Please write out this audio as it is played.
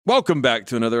Welcome back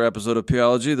to another episode of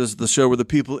Pewology. This is the show where the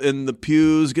people in the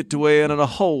pews get to weigh in on a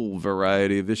whole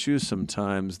variety of issues.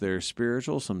 Sometimes they're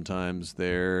spiritual, sometimes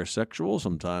they're sexual,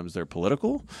 sometimes they're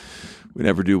political. We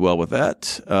never do well with that.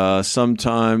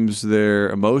 Sometimes they're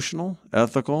emotional,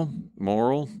 ethical,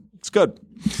 moral. It's good.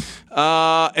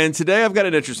 And today I've got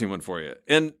an interesting one for you.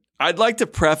 And I'd like to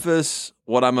preface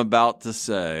what I'm about to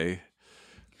say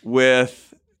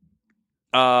with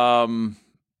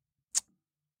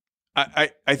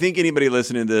I think anybody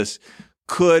listening to this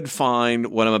could find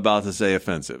what I'm about to say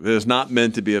offensive. It is not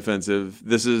meant to be offensive.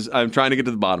 I'm trying to get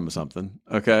to the bottom of something,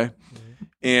 okay? Mm-hmm.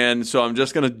 And so I'm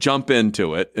just going to jump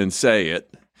into it and say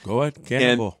it. Go ahead,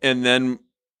 cannibal. And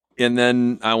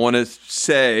then I want to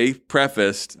say,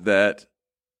 prefaced, that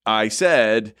I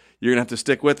said you're going to have to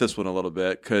stick with this one a little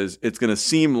bit because it's going to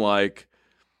seem like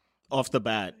off the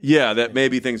bat. Yeah, that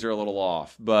maybe things are a little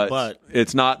off, but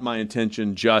it's not my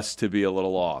intention just to be a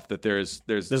little off. That there's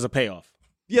a payoff.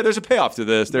 Yeah, there's a payoff to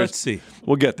this. Let's see.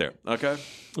 We'll get there. Okay.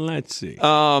 Let's see.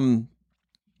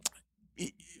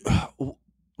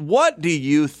 What do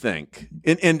you think?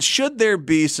 And should there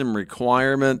be some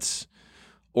requirements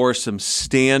or some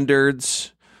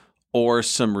standards or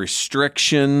some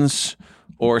restrictions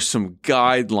or some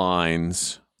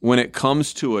guidelines when it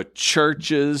comes to a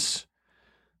church's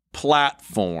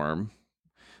platform,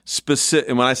 specific,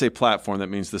 and when I say platform, that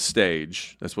means the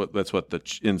stage. That's what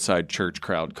the inside church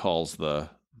crowd calls the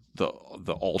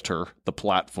altar, the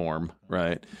platform,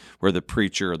 right, where the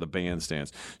preacher or the band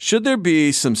stands. Should there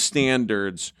be some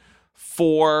standards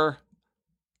for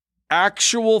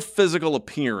actual physical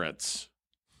appearance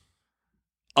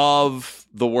of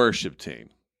the worship team?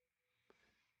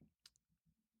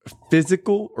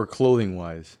 Physical or clothing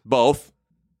wise? Both.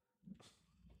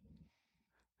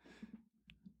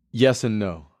 Yes and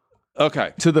no.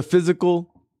 Okay. To the physical,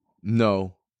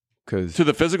 no. To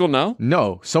the physical, no?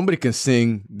 No. Somebody can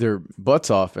sing their butts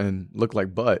off and look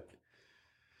like butt.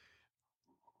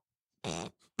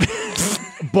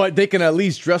 But they can at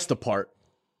least dress the part.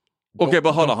 Okay,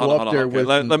 but hold on. Okay.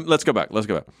 Let's go back.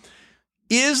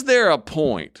 Is there a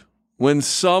point when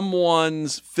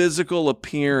someone's physical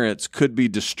appearance could be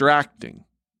distracting?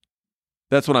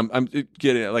 That's what I'm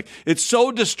getting at. Like, it's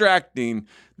so distracting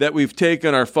that we've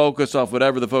taken our focus off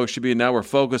whatever the focus should be, and now we're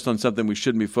focused on something we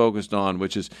shouldn't be focused on,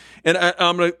 which is. And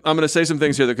I'm gonna say some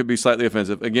things here that could be slightly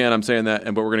offensive. Again, I'm saying that,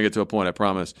 but we're gonna get to a point. I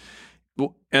promise.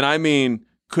 And I mean,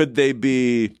 could they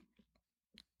be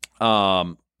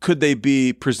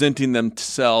presenting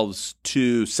themselves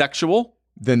to sexual?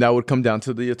 Then that would come down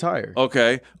to the attire.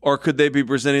 Okay, or could they be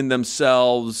presenting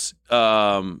themselves?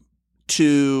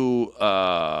 To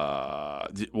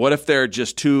what if they're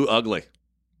just too ugly?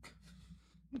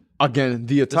 Again,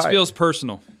 the attire. This feels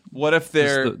personal. What if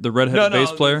they're the redheaded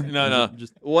bass player? No.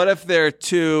 What if they're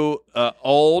too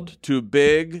old, too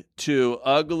big, too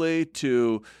ugly,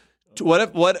 too? What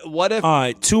if? All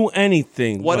right, to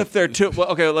anything. What if they're too?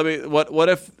 Okay, What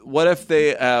if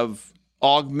they have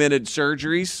augmented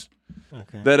surgeries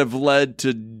that have led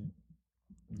to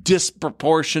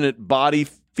disproportionate body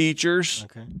features?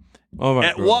 Okay. All right,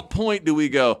 At what point do we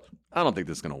go, I don't think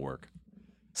this is going to work?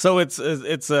 So it's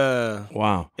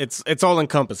wow. It's all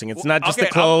encompassing. It's not just the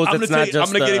clothes. I'm going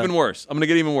to get even worse.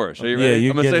 Are you ready?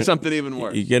 I'm going to say something even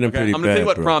worse. You're getting pretty bad. I'm going to tell you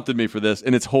what prompted me for this,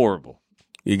 and it's horrible.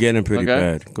 You're getting pretty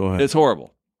bad. Go ahead. It's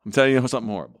horrible. I'm telling you something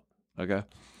horrible. Okay.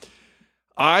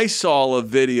 I saw a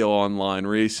video online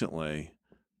recently,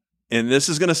 and this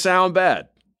is going to sound bad.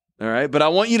 All right, but I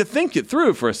want you to think it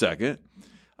through for a second.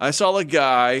 I saw a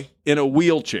guy in a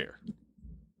wheelchair.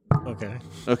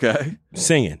 Okay.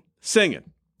 Singing.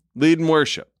 Leading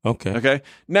worship. Okay.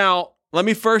 Now, let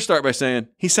me first start by saying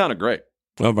he sounded great.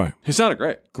 All right. He sounded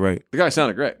great. Great. The guy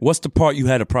sounded great. What's the part you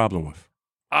had a problem with?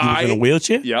 He was in a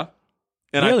wheelchair? Yeah.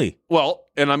 And really?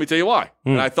 And let me tell you why.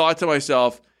 And I thought to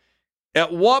myself,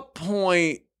 at what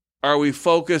point are we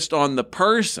focused on the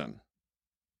person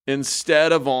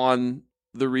instead of on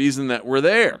the reason that we're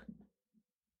there?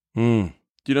 Do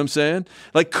you know what I'm saying?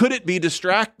 Like, could it be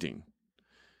distracting?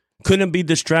 Couldn't it be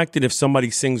distracted if somebody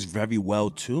sings very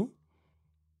well too?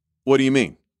 What do you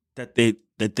mean? That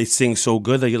they sing so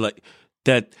good that you're like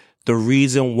that the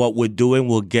reason what we're doing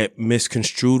will get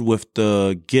misconstrued with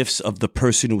the gifts of the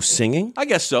person who's singing? I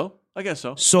guess so.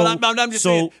 So I'm just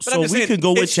saying, we could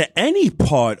go into any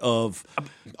part of.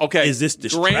 Okay, is this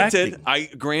distracting?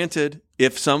 Granted,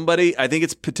 if somebody, I think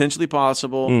it's potentially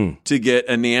possible to get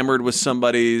enamored with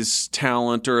somebody's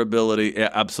talent or ability.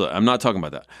 Yeah, absolutely. I'm not talking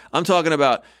about that. I'm talking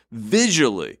about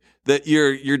visually that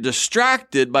you're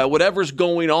distracted by whatever's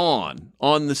going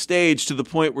on the stage to the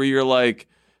point where you're like,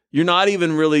 you're not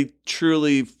even really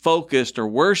truly focused or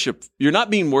worship. You're not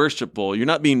being worshipful. You're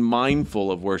not being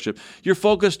mindful of worship. You're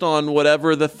focused on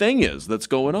whatever the thing is that's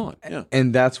going on. Yeah.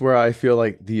 And that's where I feel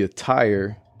like the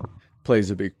attire plays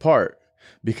a big part,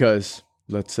 because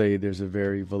let's say there's a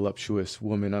very voluptuous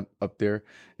woman up there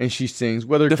and she sings,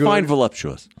 whether Define good,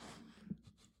 voluptuous.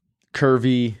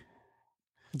 curvy,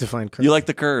 Define curve. You like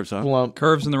the curves, huh? plump.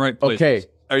 Curves in the right place. Okay.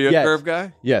 Are you a Yes. curve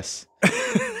guy? Yes.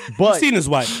 You've But seen his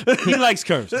wife. He likes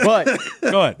curves. but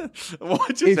Go ahead. What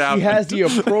just if happened? she has the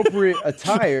appropriate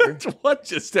attire, What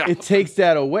just happened? it takes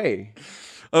that away.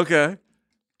 Okay.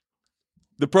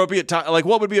 The appropriate time, like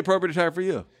what would be appropriate attire for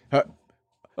you? Huh?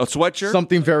 A sweatshirt?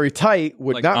 Something very tight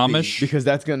would Like not Amish? be, because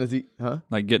that's gonna be, huh?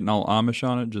 Like getting all Amish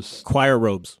on it, just Choir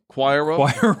robes. Choir robe?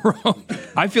 choir robe.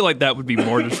 I feel like that would be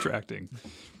more distracting.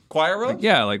 Choir robe?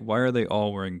 Yeah, like why are they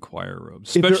all wearing choir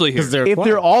robes? If they're- Especially here. 'cause they're If choir.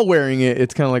 they're all wearing it,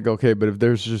 it's kind of like okay, but if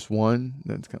there's just one,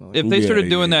 then it's kind of like If they Yeah, started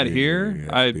doing yeah, that yeah, here,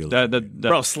 yeah, I I feel that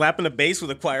Bro, slapping the bass with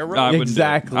a choir robe. I wouldn't do it.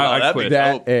 Exactly. I that'd be quit.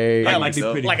 that. A That That might be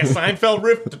dope. pretty. like a Seinfeld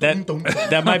riff.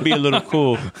 That might be a little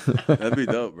cool. That'd be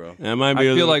dope, bro. That might I be. a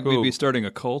feel little like cool. we'd be starting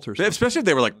a cult or something. Especially if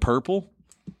they were like purple.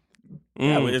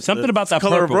 it's something the about that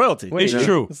color purple. of royalty. It's Wait,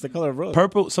 true. It's the color of royalty.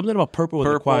 Purple. Something about purple with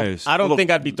the Purple. choirs. I don't Little-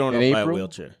 think I'd be thrown In up by a April?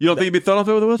 wheelchair. You don't think you'd be thrown off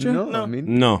there with a wheelchair? no, I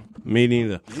mean, No, me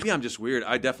neither. Maybe I'm just weird.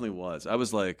 I definitely was. I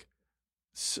was like,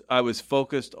 I was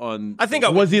focused on. I think I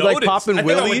would Was he, like, notice. popping I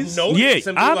think I would willies? notice Yeah, and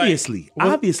be like, obviously.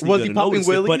 Was- obviously, was you're he gonna popping notice it,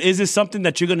 willies? But is it something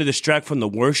that you're going to distract from the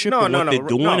worship no, and no, what no, they're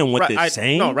doing no, and what right, they're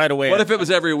saying? No, right away. What if it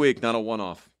was every week, not a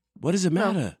one-off? What does it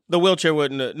matter? the wheelchair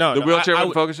wouldn't? No, The no, wheelchair I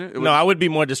wouldn't focus you? It No, would- I would be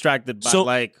more distracted by So-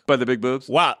 like, By the big boobs?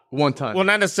 wow. one time. Well,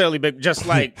 not necessarily big. Just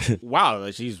like, wow,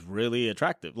 like, she's really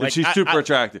attractive. Like She's I- super I-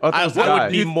 attractive. I thought I, it was I guy.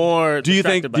 would be more. Do you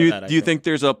think? distracted Do you, by that, I do you think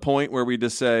there's a point where we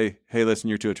just say, "Hey, listen,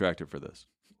 you're too attractive for this.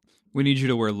 We need you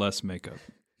to wear less makeup.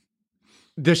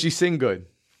 Does she sing good?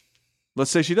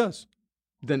 Let's say she does.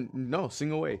 Then no,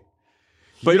 sing away.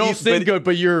 But you don't you- sing but- good,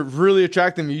 but you're really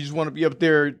attractive. You just want to be up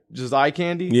there, just eye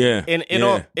candy. Yeah. In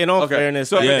yeah. all Okay. fairness,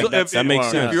 So I Yeah, think that makes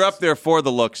more- sense. If you're up there for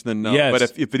the looks, then no. Yes.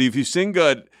 But if you sing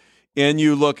good and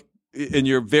you look and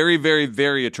you're very, very,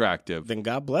 very attractive, Then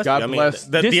God bless. God you. I mean, bless.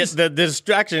 The, This the, is- the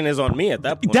distraction is on me at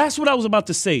that point. That's what I was about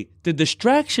to say. The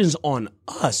distraction's on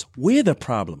us. We're the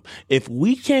problem. If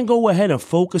we can't go ahead and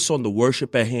focus on the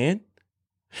worship at hand,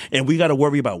 and we got to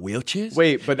worry about wheelchairs,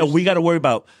 Wait, but and we got to worry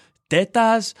about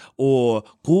tetas or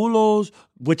culos,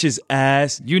 which is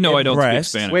ass. You know and I don't speak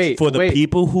breast, Spanish. Wait, for the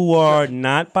people who are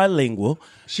not bilingual.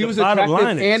 She the was bottom attractive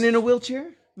line is- and in a wheelchair.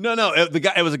 no,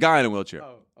 it was a guy in a wheelchair.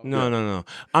 No.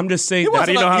 I'm just saying. He that- wasn't,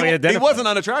 do you know how he he identified? wasn't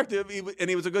unattractive, and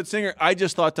he was a good singer. I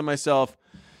just thought to myself,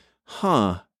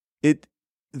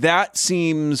 that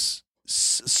seems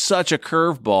such a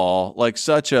curveball, like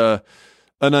such an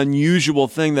unusual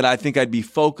thing that I think I'd be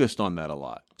focused on that a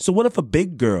lot. So what if a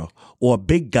big girl or a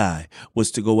big guy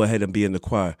was to go ahead and be in the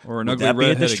choir? Or an Would ugly that be a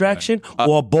redheaded distraction?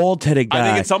 Or a bald-headed guy? I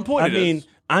think at some point it is.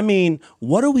 I mean,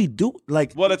 what do we do?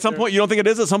 Like, What, at some point, you don't think it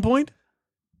is at some point?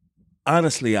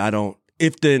 honestly, I don't.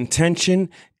 If the intention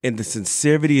and the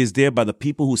sincerity is there by the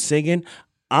people who singing,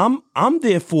 I'm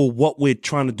there for what we're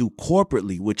trying to do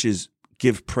corporately, which is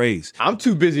give praise. I'm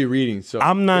too busy reading, so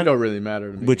I'm not- It don't really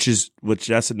matter to me. Which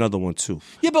that's another one too.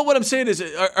 Yeah, but what I'm saying is,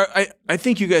 I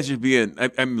think you guys are being.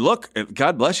 Look,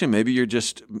 God bless you. Maybe you're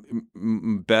just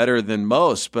better than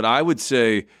most, but I would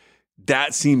say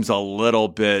that seems a little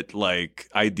bit like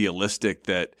idealistic.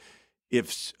 That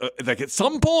if, like, at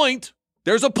some point,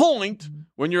 there's a point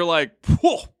when you're like,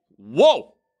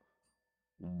 whoa.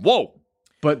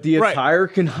 But the Right. attire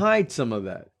can hide some of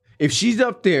that. If she's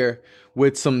up there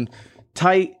with some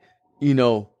tight,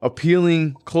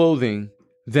 appealing clothing,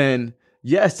 then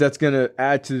yes, that's gonna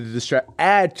add to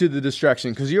the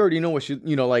distraction because you already know what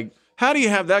like. How do you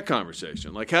have that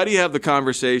conversation? Like, how do you have the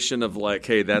conversation of like,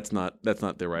 hey, that's not the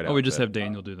right outfit? Oh, we just have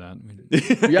Daniel do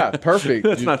that. Yeah, perfect.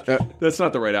 That's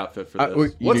not the right outfit for this.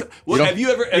 well, you don't- Have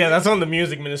you ever? yeah, that's on the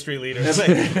music ministry leaders.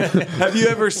 Have you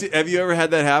ever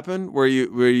had that happen where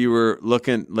you were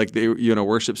looking like you in a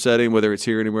worship setting, whether it's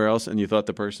here or anywhere else, and you thought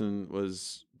the person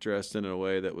was dressed in a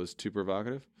way that was too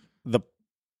provocative?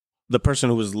 the person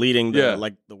who was leading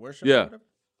the worship. Yeah. or whatever?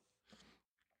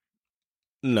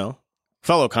 No,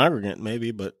 fellow congregant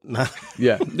maybe, but not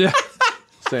Yeah, Yeah.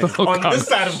 same. on this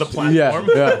side of the platform.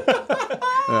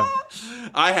 Yeah.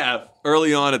 I have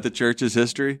early on at the church's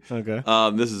history. Okay.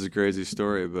 This is a crazy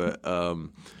story, but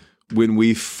when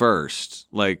we first,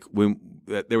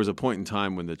 there was a point in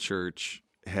time when the church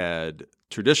had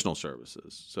traditional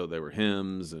services, so there were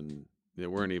hymns and there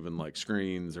weren't even like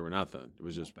screens. There were nothing. It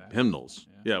was just hymnals.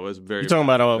 Yeah, it was very. You talking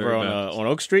about over very on Baptist. on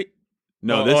Oak Street?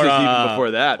 No, this is even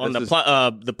before that. On This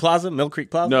the plaza, Mill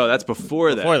Creek Plaza? No, that's before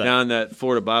that. Before that. Down at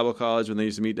Florida Bible College when they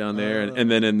used to meet down there.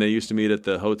 And then they used to meet at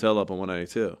the hotel up on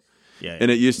 192. Yeah. And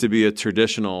it used to be a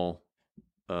traditional,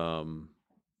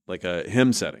 like a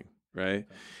hymn setting, right?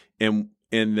 And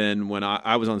then when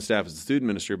I was on staff as a student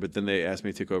minister, but then they asked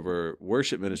me to take over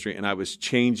worship ministry, and I was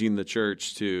changing the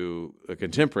church to a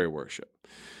contemporary worship.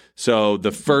 So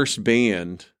the first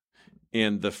band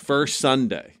and the first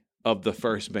Sunday of the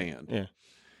first band. Yeah.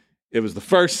 It was the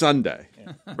first Sunday,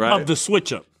 right? Of the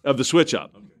switch up. Of the switch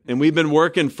up. And we've been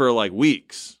working for like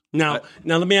weeks. Now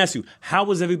let me ask you: How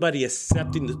was everybody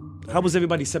accepting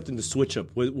the switch up?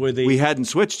 Were they? We hadn't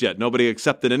switched yet. Nobody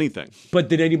accepted anything. But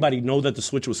did anybody know that the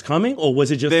switch was coming, or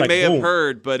was it just They like may have boom?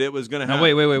 heard, but it was going to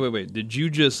happen. Now, wait. Did you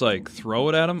just like throw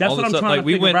it at him? That's all what of a I'm sudden? trying Like to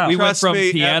we figure went, out. we went Trust from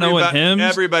me, piano and hymns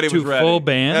everybody was to ready. full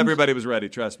band. Everybody was ready.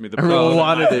 Trust me. The Everyone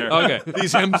wanted it. Okay.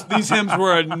 These hymns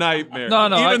were a nightmare. No,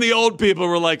 Even the old people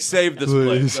were like, "Save this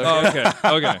place." Oh, okay.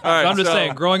 All right, I'm just so-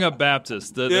 saying, growing up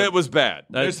Baptist, It was bad.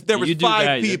 There was you do 5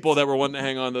 that, people that were wanting to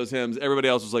hang on those hymns. Everybody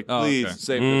else was like, Oh, "Please okay.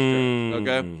 save this church."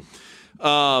 Okay.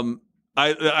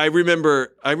 I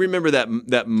remember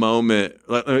that moment.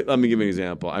 Let me give you an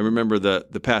example. I remember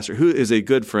the pastor, who is a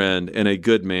good friend and a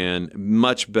good man,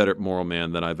 much better moral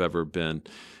man than I've ever been.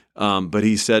 But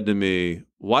he said to me,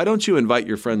 "Why don't you invite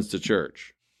your friends to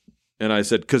church?" And I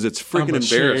said, "Because it's freaking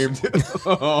embarrassing."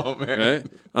 Oh man. Right?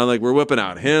 I'm like, "We're whipping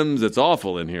out hymns. It's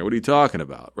awful in here. What are you talking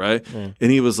about?" Right?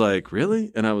 And he was like,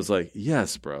 "Really?" And I was like,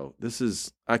 "Yes, bro.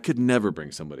 I could never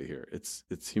bring somebody here. It's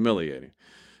humiliating."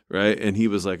 Right? And he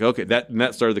was like, "Okay."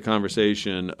 That started the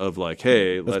conversation of like,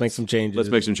 "Hey, let's make some changes. Let's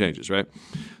make some changes." Right?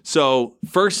 So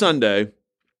first Sunday,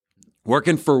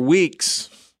 working for weeks.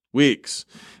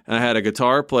 And I had a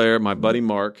guitar player, my buddy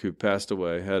Mark, who passed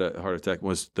away, had a heart attack,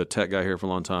 was the tech guy here for a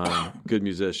long time, good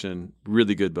musician,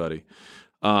 really good buddy.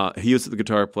 He was the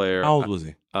guitar player. How old was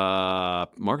he?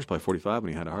 Mark was probably 45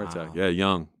 when he had a heart attack. Yeah,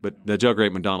 young. But that joke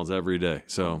ate McDonald's every day.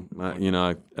 So,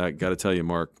 I got to tell you,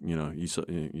 Mark, you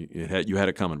had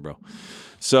it coming, bro.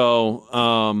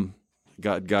 So,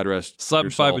 God rest Slap your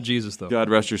and five soul. with Jesus, though. God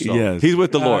rest your soul. Yes. He's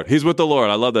with the Lord. He's with the Lord.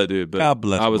 I love that dude. But God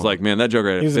bless I was Mark. like, man, that joke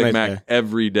ate a He's a Big nice Mac guy.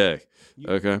 every day.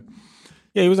 Okay.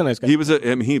 Yeah, he was a nice guy.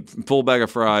 He full bag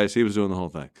of fries. He was doing the whole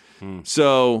thing.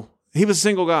 So he was a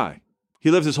single guy.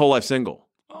 He lived his whole life single.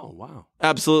 Oh wow!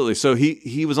 Absolutely. So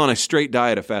he was on a straight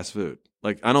diet of fast food.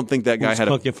 Like I don't think that guy Who's had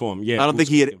cooking for him? Yeah, I don't think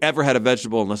who's he had cooking? ever had a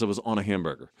vegetable unless it was on a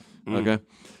hamburger. Okay.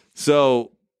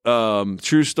 So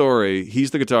true story. He's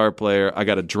the guitar player. I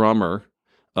got a drummer,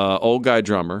 old guy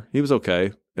drummer. He was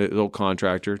okay. An old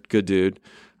contractor, good dude.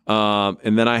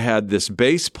 And then I had this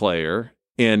bass player,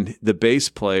 and the bass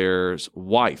player's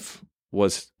wife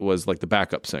was like the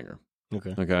backup singer.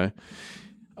 Okay.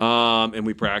 And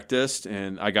we practiced,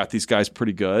 and I got these guys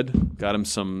pretty good. Got them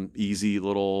some easy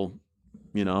little,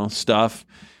 stuff.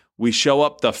 We show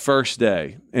up the first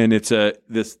day, and you got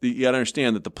to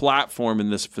understand that the platform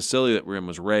in this facility that we're in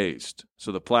was raised.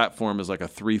 So the platform is like a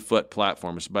 3-foot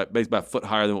platform. It's about a foot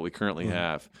higher than what we currently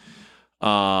have.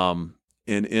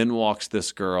 And in walks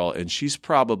this girl, and she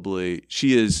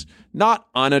is not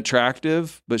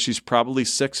unattractive, but she's probably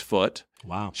 6 foot.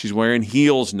 Wow. She's wearing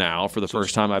heels now for the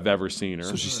first time I've ever seen her.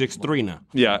 So she's 6'3" now.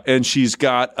 Yeah, and she's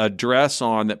got a dress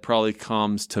on that probably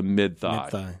comes to mid-thigh.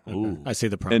 Mid-thigh. Okay. I see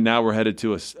the problem. And now we're headed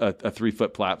to a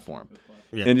 3-foot platform.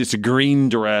 Yeah. And it's a green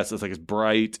dress. It's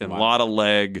bright and a lot of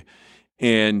leg.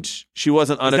 And she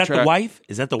wasn't Is unattractive. that the wife?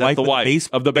 Is that the wife? the wife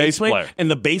of the bass player. And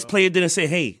the bass player didn't say,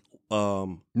 "Hey,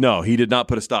 No, he did not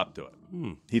put a stop to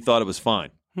it. He thought it was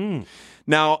fine.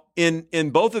 Now,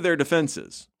 in both of their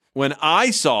defenses, when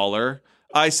I saw her,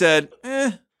 I said,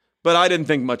 but I didn't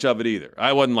think much of it either.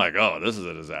 I wasn't like, oh, this is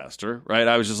a disaster, right?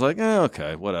 I was just like,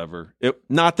 okay, whatever.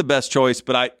 Not the best choice,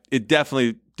 but it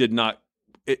definitely did not.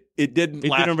 It didn't.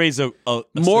 it didn't raise a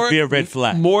more, severe red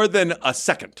flag." More than a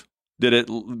second did it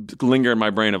linger in my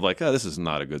brain of like, oh, this is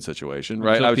not a good situation,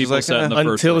 right? Until I was just people like, sat in the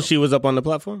first Until row. she was up on the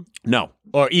platform? no.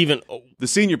 Or even... The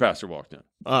senior pastor walked in.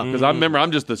 Because I remember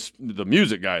I'm just the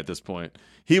music guy at this point.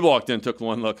 He walked in, took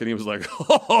one look, and he was like,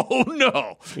 oh,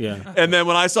 no. Yeah. And then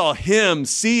when I saw him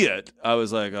see it, I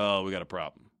was like, oh, we got a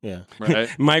problem. Yeah. Right?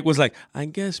 Mike was like, "I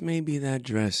guess maybe that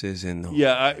dress isn't."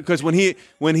 Yeah, because when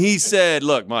he said,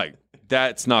 look, Mike,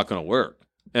 that's not going to work.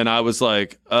 And I was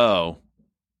like, oh,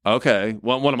 okay.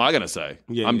 Well, what am I going to say?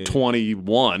 I'm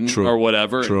 21 or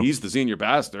whatever. True. And he's the senior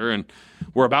pastor, and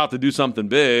we're about to do something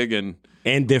big and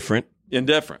different.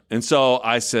 indifferent. And so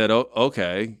I said, oh,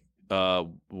 okay,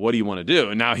 what do you want to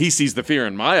do? And now he sees the fear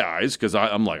in my eyes because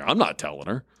I'm like, I'm not telling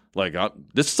her. Like,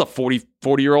 this is a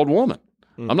 40-year-old woman,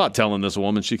 I'm not telling this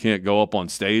woman she can't go up on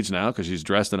stage now because she's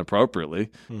dressed inappropriately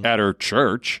at her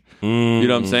church. You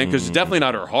know what I'm saying? Because it's definitely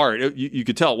not her heart. You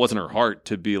could tell it wasn't her heart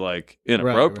to be like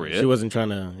inappropriate. Right. She wasn't trying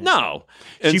to. No.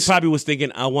 And She probably was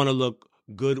thinking, I want to look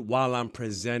good while I'm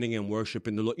presenting and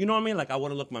worshiping the Lord. You know what I mean? Like, I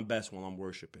want to look my best while I'm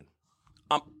worshiping.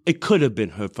 It could have been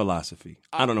her philosophy.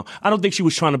 I don't know. I don't think she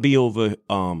was trying to be over.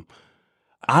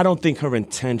 I don't think her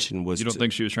intention was. You don't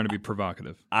think she was trying to be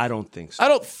provocative? I don't think so. I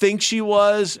don't think she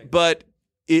was, but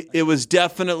it was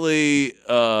definitely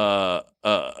a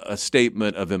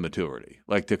statement of immaturity,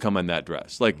 like to come in that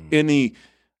dress. Like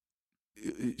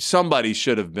somebody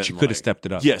should have been. She could have stepped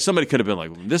it up. Yeah, somebody could have been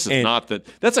like, "This is not that.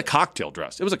 That's a cocktail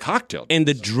dress. It was a cocktail dress." And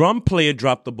the drum player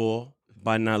dropped the ball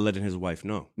by not letting his wife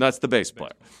know. That's the bass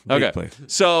player. Bass Okay, player.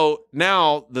 so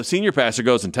now the senior pastor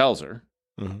goes and tells her,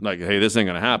 like, "Hey, this ain't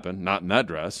going to happen. Not in that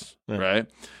dress, right?"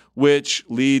 Which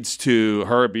leads to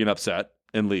her being upset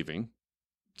and leaving.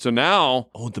 So now,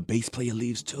 The bass player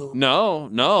leaves too.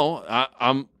 no,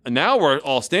 I'm now we're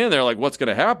all standing there like, what's going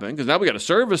to happen? Because now we got a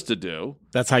service to do.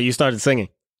 That's how you started singing.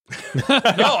 No,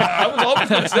 I was always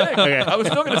going to sing. Okay. I was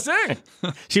still going to sing.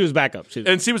 She was backup.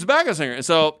 And she was a backup singer. And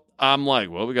so I'm like,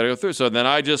 well, we got to go through. So then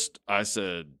I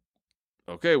said,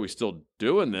 okay, we still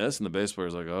doing this? And the bass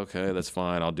player's like, okay, that's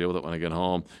fine. I'll deal with it when I get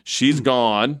home. She's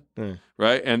gone,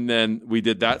 right? And then we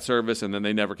did that service, and then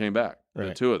they never came back. The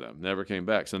Right. two of them never came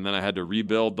back. So then I had to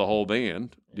rebuild the whole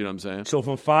band. You know what I'm saying? So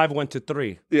from 5 went to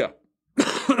 3. Yeah.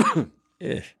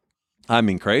 I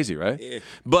mean, crazy, right? Yeah.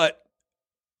 But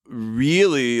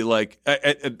really, like,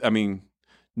 I mean,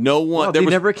 no one. Wow, there they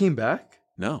was never came back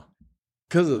no.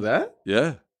 because of that.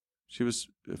 Yeah, she was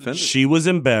offended. She was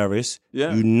embarrassed.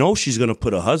 Yeah. You know she's going to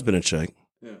put her husband in check.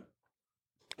 Yeah.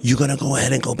 You're going to go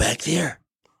ahead and go back there.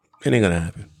 It ain't going to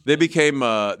happen. They became.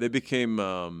 I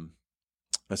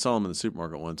saw them in the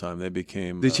supermarket one time. They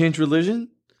became. They changed religion.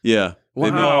 Yeah.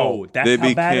 Wow. That's they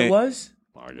how bad it became- was?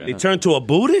 Oh, yeah. They turned to a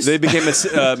Buddhist? They became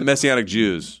Messianic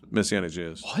Jews. Messianic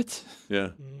Jews. What? Yeah.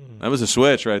 That was a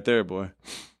switch right there, boy.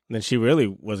 Then she really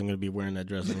wasn't going to be wearing that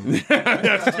dress anymore. She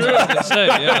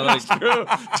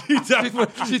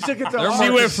took it to They're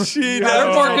heart. more, they're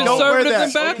more Don't wear conservative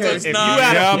that. than Baptists. If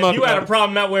Nah, you had a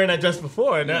problem not wearing that dress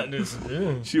before, that is,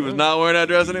 She was not wearing that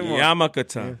dress anymore.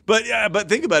 Yamakata. But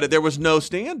think about it. There was no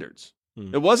standards.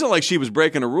 It wasn't like she was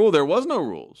breaking a rule. There was no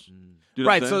rules. You know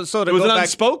Right, what I'm saying? so to it was go back-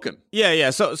 unspoken. yeah.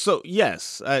 So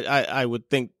yes, I would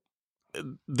think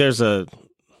there's a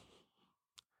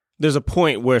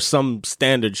point where some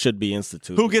standard should be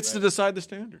instituted. Who gets to decide the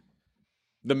standard?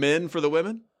 The men for the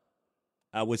women?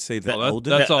 I would say the Oh, elders.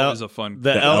 that's The always a fun.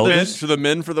 the The elders? elders? For the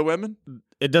men for the women?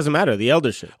 It doesn't matter. The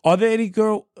eldership. Are there any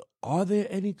girl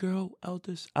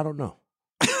elders? I don't know.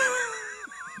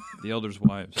 The elders'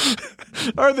 wives.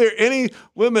 Are there any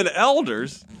women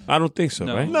elders? I don't think so,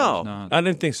 No, right? No. there's not. I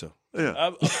didn't think so.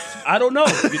 Yeah. I don't know.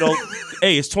 You know,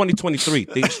 hey, it's 2023.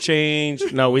 Things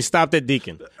change. No, we stopped at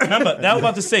deacon, Remember, that I was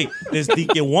about to say, there's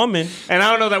deacon woman. and I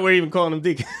don't know that we're even calling him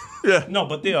deacon. No,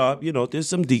 but there are, there's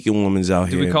some deacon women's out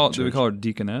Do here. we call her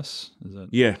deaconess? Is that?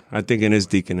 Yeah, I think it is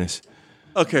deaconess.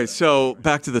 Okay, so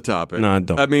back to the topic. No, I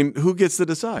don't. I mean, who gets to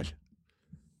decide?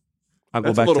 I go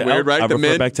That's back a little to weird, right? I The refer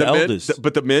men, back to the men- elders.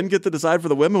 but the men get to decide for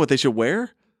the women what they should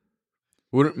wear?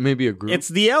 Wouldn't maybe a group? It's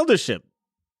the eldership.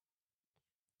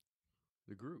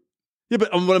 the group. Yeah,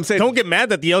 but what I'm saying, Don't get mad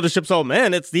that the eldership's all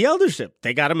men. It's the eldership.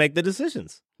 They got to make the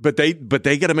decisions. but they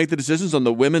got to make the decisions on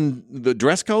the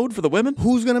dress code for the women.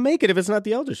 Who's going to make it if it's not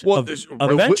the eldership? Well,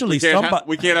 eventually,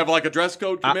 we can't have like a dress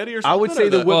code committee or something. I would say or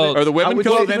the women- or the I women would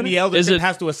code say then committee? the eldership it-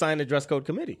 has to assign a dress code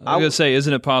committee. I was gonna say,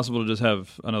 isn't it possible to just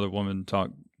have another woman talk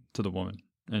to the woman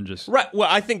and just? Right. Well,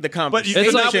 I think the But you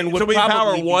conversation would so we probably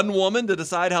empower be- one woman to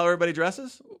decide how everybody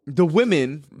dresses The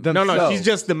women No, themselves. she's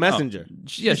just the messenger.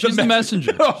 Yeah, she's the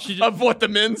messenger. She just, of what the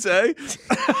men say.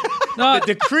 no,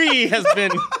 The decree has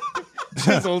been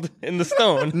chiseled in the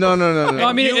stone. No. no,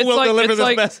 I mean, You it's will deliver this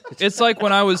like message. it's like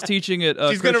when I was teaching at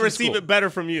She's going to Christian receive school. it better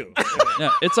from you. Yeah,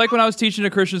 it's like when I was teaching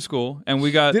at Christian school, and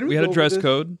we Didn't we had go a over dress this?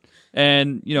 code,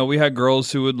 and we had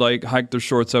girls who would like hike their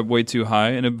shorts up way too high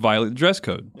and it violate the dress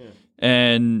code,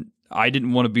 and I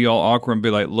didn't want to be all awkward and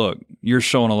be like, "Look, you're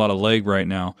showing a lot of leg right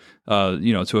now," to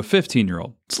a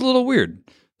 15-year-old. It's a little weird.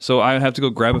 So I would have to go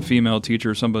grab a female teacher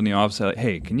or somebody in the office. Like,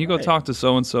 hey, can you go talk to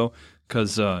so and so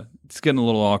because it's getting a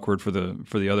little awkward for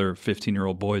the other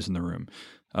 15-year-old boys in the room,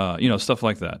 stuff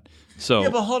like that. So Yeah,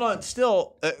 but hold on.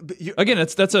 Still, again,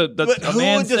 that's a but a who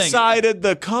man thing. decided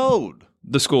the code?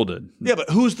 The school did. Yeah,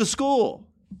 but who's the school?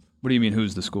 What do you mean?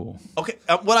 Who's the school? Okay,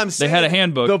 what I'm They saying, had a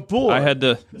handbook. The board. I had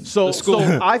the So school.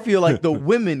 I feel like the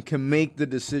women can make the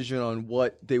decision on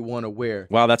what they want to wear.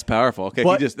 Wow, that's powerful. Okay,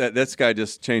 But- this guy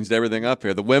just changed everything up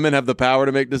here. The women have the power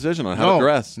to make decision on how to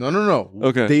dress. No.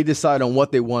 Okay. They decide on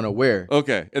what they want to wear.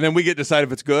 Okay, and then we get to decide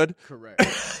if it's good. Correct.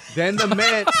 Then the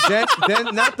men,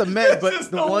 then not the men, but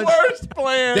the ones. Worst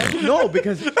plan. No,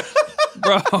 because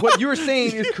Bro. what you were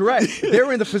saying is correct.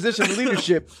 They're in the position of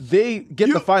leadership. They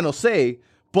get the final say,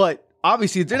 but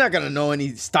obviously they're not going to know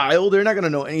any style. They're not going to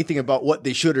know anything about what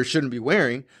they should or shouldn't be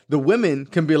wearing. The women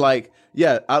can be like,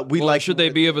 yeah, we like. Should they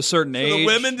be of a certain age? The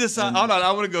women decide. Hold on,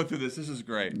 I want to go through this. This is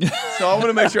great. So I want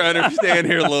to make sure I understand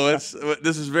here, Lewis.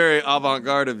 This is very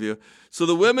avant-garde of you. So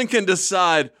the women can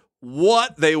decide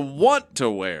what they want to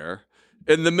wear,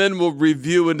 and the men will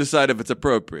review and decide if it's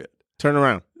appropriate. Turn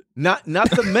around. Not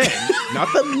the men, not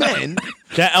the men.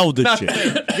 That elder chick.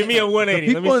 Give me a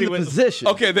 180. People in the position.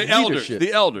 Okay, the elders. leadership.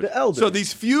 The elders. The elders. So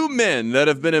these few men that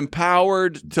have been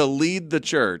empowered to lead the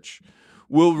church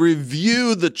will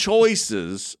review the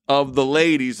choices of the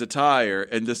ladies' attire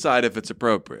and decide if it's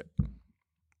appropriate.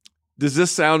 Does this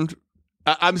sound...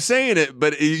 I'm saying it,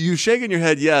 but you shaking your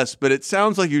head yes, but it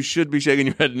sounds like you should be shaking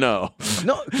your head no.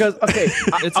 No, because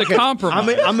It's a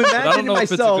compromise. I'm But I don't imagining know if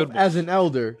it's a myself good one. as an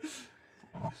elder.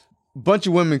 Bunch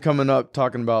of women coming up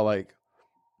talking about like,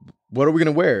 what are we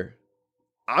gonna wear?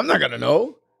 I'm not gonna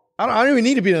know. I don't even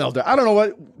need to be an elder. I don't know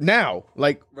what now.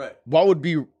 Like, Right. what would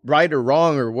be right or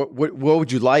wrong, or what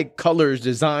would you like? Colors,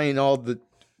 design, all the.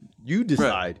 You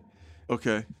decide.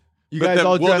 Okay. You But guys then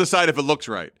all we'll dress- decide if it looks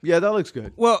right. Yeah, that looks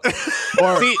good. Well,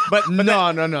 Or see, but no.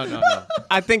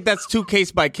 I think that's too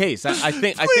case by case. I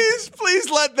think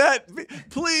Please let that be,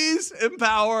 please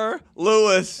empower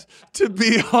Lewis to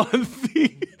be on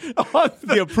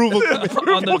the approval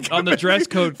on the dress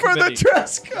code for the committee.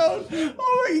 dress code.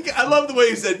 Oh my God. I love the way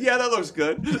you said, yeah, that looks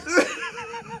good.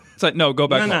 It's like, no, go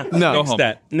back home. No. Go Nix home.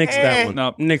 that. Nix that one.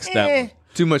 No. Nix that one.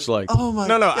 Too much like. Oh my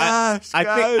No, gosh,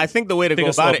 I think the way to Think go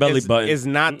I saw about a belly it button. is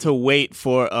not to wait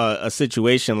for a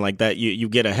situation like that. You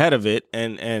get ahead of it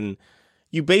and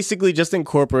you basically just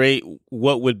incorporate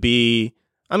what would be.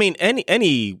 I mean,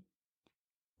 any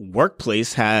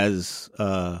workplace has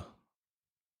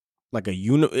like a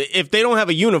if they don't have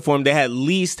a uniform, they at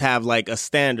least have like a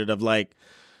standard of like,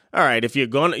 all right, if you're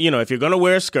gonna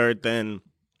wear a skirt, then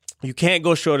you can't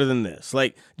go shorter than this.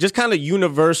 Like just kind of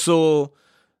universal.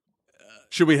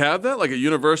 Should we have that? Like a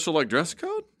universal dress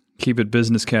code? Keep it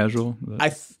business casual.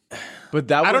 But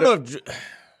that I don't know if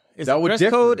is that it would dress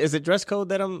differ. code. Is it dress code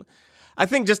that I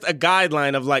think just a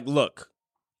guideline of like, look,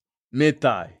 mid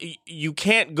thigh. you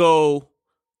can't go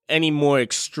any more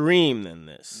extreme than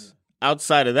this.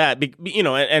 Outside of that,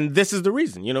 and this is the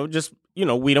reason.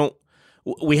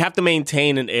 We have to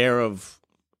maintain an air of.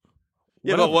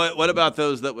 Yeah, but what about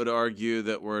those that would argue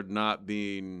that we're not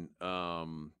being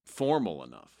formal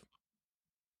enough?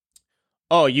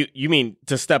 Oh, you mean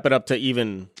to step it up to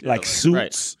even Like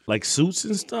suits, like suits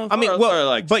and stuff. I mean, Or well,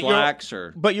 like but slacks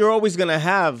or you're always gonna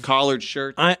have. collared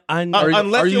shirts. I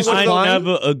Unless you're one of those-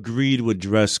 never agreed with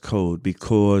dress code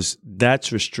because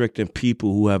that's restricting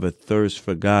people who have a thirst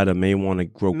for God and may want to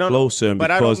grow No, closer, and but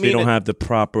I because don't they mean don't it- have the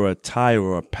proper attire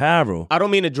or apparel. I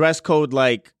don't mean a dress code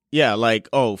like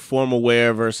formal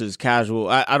wear versus casual.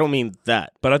 I don't mean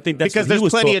that. But I think that's Because what he there's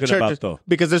was plenty of talking churches. about, though.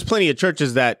 Because there's plenty of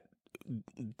churches that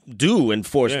do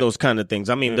enforce Yeah. those kind of things.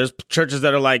 I mean, there's churches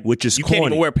that are like, Which is you can't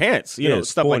corny. even wear pants, Yeah, it's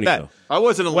stuff corny, like that. though. I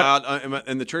wasn't allowed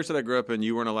in the church that I grew up in.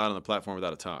 You weren't allowed on the platform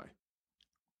without a tie.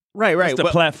 Right. What's the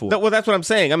platform? Well, that's what I'm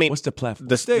saying. I mean, What's the platform?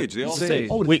 the Stage, the old Stage. stage.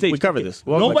 Oh, the we stage. covered this.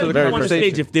 Welcome Nobody to the can very go on the first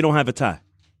stage if they don't have a tie.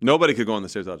 Nobody could go on the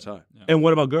stage without a tie. And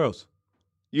what about girls?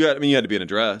 You had to be in a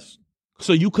dress.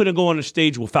 So you couldn't go on the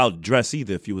stage without dress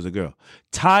either if you was a girl.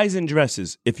 Ties and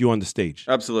dresses if you're on the stage.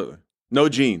 Absolutely. No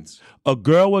jeans. A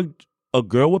girl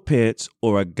with pants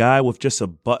or a guy with just a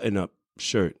button-up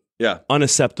shirt. Yeah.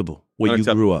 Unacceptable where you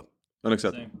grew up.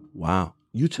 Unacceptable. Wow.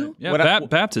 You too? Yeah, What I-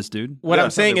 Baptist, dude. What Yeah,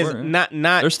 I'm saying they is were, not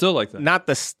They're still like that. not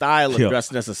the style of Yeah.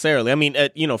 dress necessarily. I mean, I'm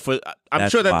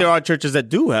That's sure that there wild. are churches that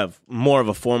do have more of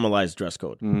a formalized dress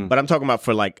code, but I'm talking about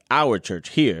for like our church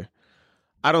here.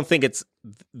 I don't think it's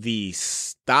the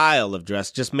style of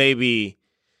dress, just maybe,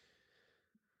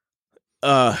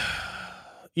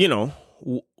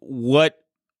 what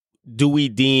do we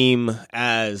deem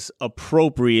as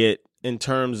appropriate in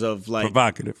terms of like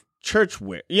Provocative. church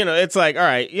wear? It's like, all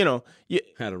right,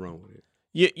 Had it wrong with it.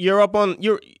 you're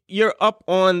up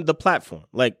on the platform,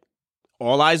 like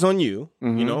all eyes on you.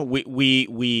 Mhm.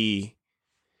 We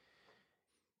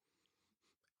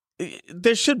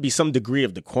there should be some degree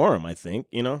of decorum, I think,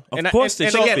 you know. Of course there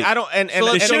should be. I don't. And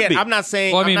there should again, be. I'm not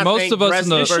saying. Well, I mean, I'm not most saying of us in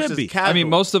the- dress There should versus be. casual. I mean,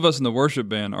 most of us in the worship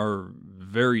band are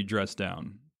very dressed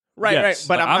down. right, Yes.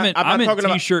 right. But I'm I'm not in talking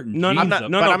about t-shirt and No, jeans. no, I'm not,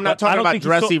 up no, there. but I'm not but I talking don't about think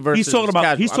dressy versus he's talking about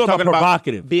casual. he's I'm talking talking about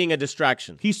provocative. being a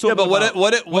distraction. He's talking but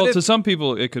about Well, to some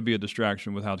people, it could be a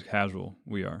distraction with how casual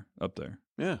we are up there.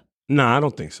 Yeah. No, I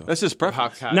don't think so. That's just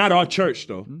preference. Not our church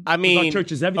though. I mean, our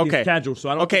church is everything's okay. casual, so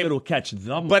I don't Okay. think it'll catch them.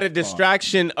 But a off guard.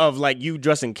 distraction of like you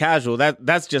dressing casual,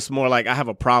 that's just more like I have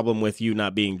a problem with you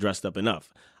not being dressed up enough.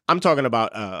 I'm talking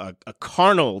about a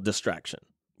carnal distraction.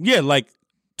 Yeah, like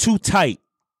too tight.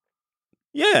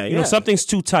 Yeah, You know, something's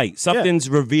too tight. Something's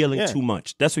revealing Yeah. too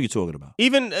much. That's what you're talking about.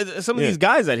 Even some of Yeah. these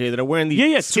guys out here that are wearing these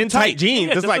Yeah, skin too tight. tight jeans,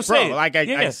 Yeah, it's that's like, what bro, I'm saying. like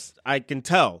Yes. I can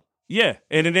tell. Yeah,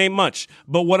 and it ain't much.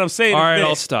 But what I'm saying All is right, this.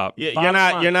 I'll stop. You're Bottom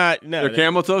line. not. No, Their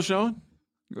camel toe showing?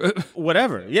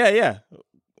 whatever. Yeah.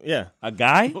 A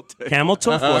guy? Camel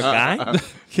toe for a guy?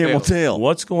 Camel tail.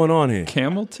 What's going on here?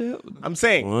 Camel tail? I'm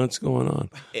saying What's going on?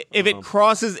 if it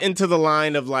crosses into the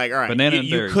line of like, all right, Banana and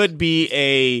you berries. could be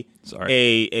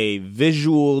a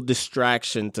visual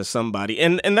distraction to somebody,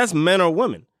 and that's men or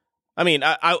women. I mean,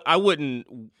 I wouldn't.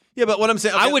 Yeah, but what I'm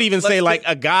saying, I would even say let's like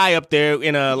take- a guy up there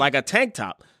in a tank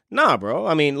top. Nah, bro.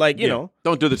 I mean, like you know,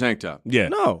 don't do the tank top. Yeah.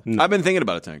 no, I've been thinking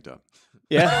about a tank top.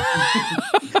 yeah.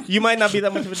 You might not be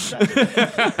that much of a distraction.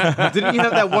 Didn't you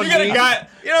have that one? You got a meme? guy,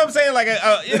 you know what I'm saying? Like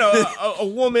a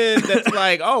woman that's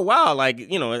like, oh wow, like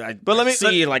you know, But let me-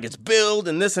 see like it's build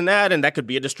and this and that could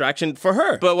be a distraction for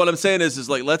her. But what I'm saying is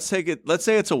like let's say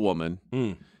it's a woman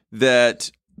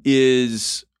that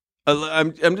is. I'm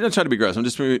not trying to be gross. I'm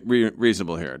just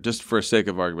reasonable here, just for sake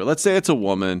of argument. Let's say it's a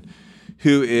woman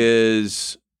who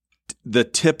is the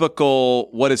typical,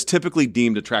 what is typically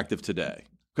deemed attractive today,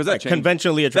 because that changes.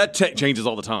 Conventionally attractive. That changes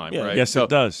all the time, right? Yes, it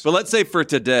does. But let's say for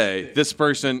today, this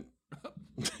person.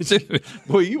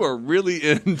 Boy, you are really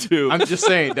into. I'm just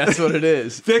saying that's what it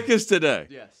is. thick as today.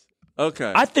 Yes.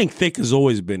 Okay. I think thick has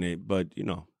always been it, but you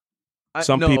know,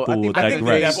 some people will I think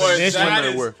digress.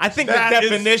 I think the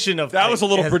definition of That was a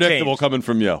little has predictable changed. coming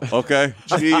from you. Okay.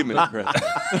 Gee, man, Chris.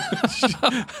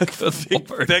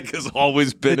 thick has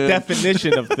always been The in.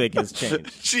 definition of thick has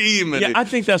changed. Gee, man. Yeah, I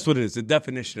think that's what it is. The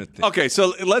definition of thick. Okay,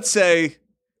 so let's say,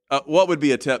 what would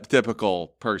be a typical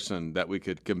person that we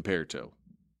could compare to?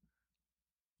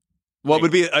 What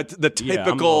would be the Yeah, I'm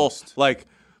typical, lost. like,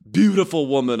 beautiful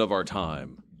woman of our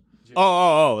time?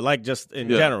 Oh, like just in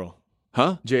Yeah. general.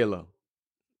 Huh? J-Lo.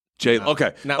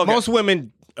 Okay. Now, okay. most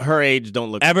women her age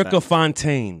don't look Erica that.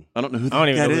 Fontaine. I don't know who I don't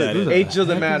even that know who is. that is. Age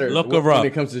doesn't matter. Look when her up. it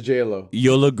comes to J-Lo.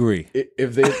 You'll agree.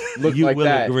 If they look You like will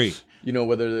that, agree. you know,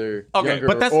 whether they're Okay, younger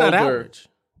But that's or not older. average.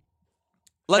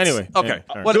 Anyway. Okay. Yeah,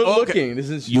 all right. What- Good okay. looking. This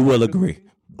is You will agree.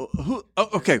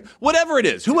 Okay. Whatever it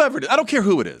is, whoever it is, I don't care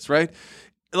who it is, right?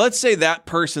 Let's say that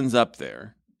person's up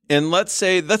there, and let's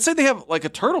say they have like a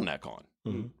turtleneck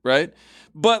on, right?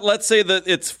 But let's say that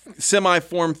it's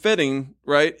semi-form fitting,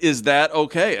 right? Is that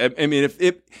okay? I mean,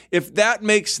 if that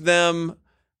makes them,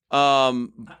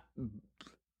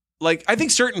 like, I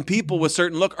think certain people with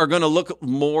certain look are going to look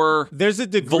more There's a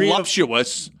degree of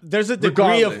voluptuous. There's a degree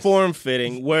of Regardless. form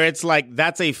fitting where it's like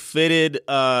that's a fitted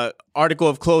article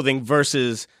of clothing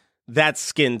versus that's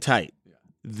skin tight.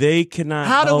 They cannot.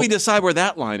 How do help- we decide where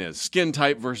that line is? Skin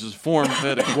type versus form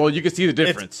fitting. well, you can see the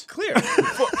difference. Clear.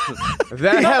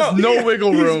 That has no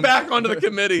wiggle He's room. back onto the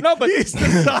committee. No, but- he's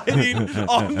deciding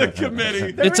on the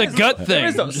committee. It's a gut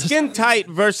thing. Skin tight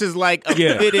versus like a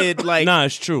Yeah. fitted like. Nah,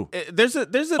 it's true. There's a A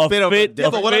bit of a fit-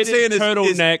 difference. But what I'm saying is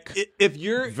turtleneck if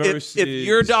you're versus- if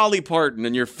you're Dolly Parton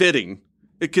and you're fitting,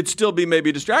 it could still be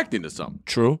maybe distracting to some.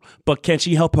 True, but can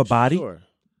she help her body? Sure.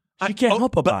 She can't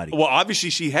help her But- body. Well,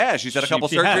 obviously she has. She's had a couple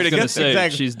she surgery has. to I was gonna get say there.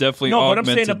 Exactly. she's definitely No, but I'm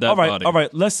augmented saying, that all right, body. all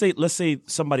right. Let's say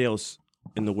somebody else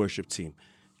in the worship team,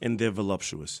 and they're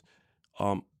voluptuous.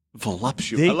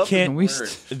 Voluptuous. They I love can't. the word.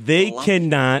 They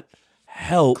cannot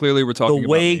help. Clearly we're talking the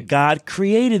about way me. God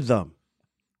created them.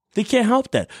 They can't help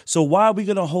that. So why are we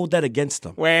going to hold that against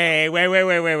them? Wait.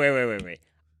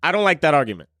 I don't like that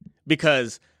argument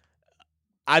because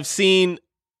I've seen.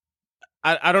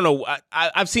 I don't know.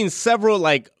 I've seen several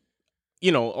like.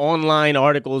 Online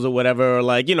articles or whatever, or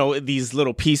like, these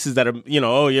little pieces that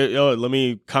are, let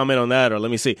me comment on that or let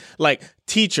me see. Like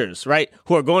teachers, right,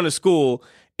 who are going to school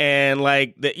and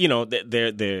like,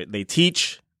 they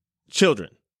teach children.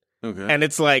 Okay. And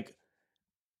it's like,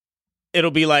 it'll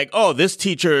be like, oh, this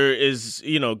teacher is,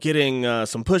 getting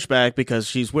some pushback because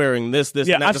she's wearing this,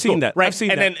 Yeah, and that. I've to seen school, that. Right? I've seen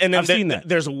and that. Then, and then I've seen that.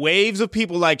 there's waves of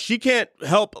people like, she can't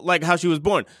help like how she was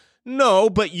born. No,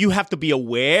 but you have to be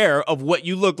aware of what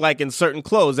you look like in certain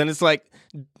clothes. And it's like,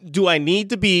 do I need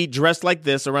to be dressed like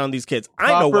this around these kids?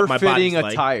 I know what my body's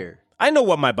like. attire. I know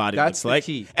what my body That's looks like.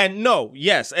 the key. And no,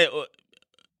 yes,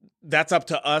 that's up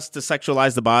to us to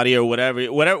sexualize the body or whatever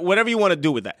you want to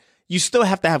do with that. You still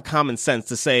have to have common sense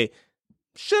to say,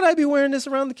 should I be wearing this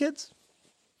around the kids?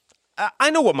 I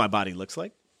know what my body looks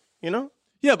like, you know?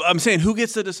 Yeah, but I'm saying, who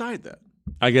gets to decide that?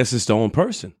 I guess it's the own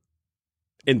person.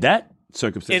 In that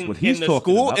circumstance, what he's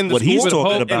talking about, it would be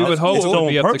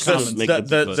up to common sense.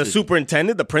 The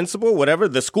superintendent, the principal, whatever,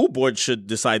 the school board should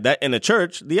decide that. In a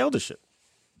church, the eldership.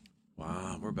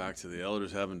 Wow, we're back to the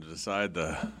elders having to decide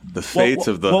the fates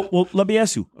of the... Well, let me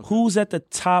ask you, who's at the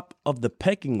top of the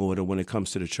pecking order when it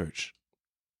comes to the church?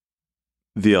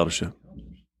 The eldership.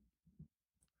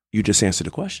 You just answered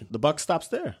the question. The buck stops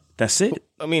there. That's it.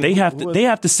 I mean, they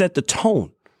have to set the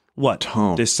tone. What?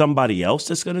 Tone. There's somebody else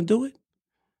that's going to do it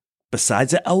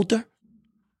besides an elder?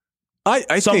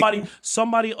 I think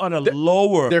somebody on a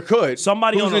lower. There could.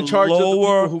 Somebody Who's on in a charge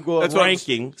lower of the people who go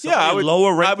ranking. I would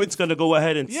going to go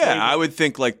ahead and say that. I would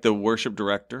think like the worship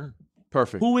director.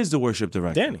 Perfect. Who is the worship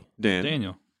director?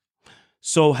 Daniel.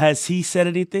 So has he said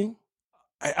anything?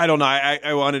 I don't know.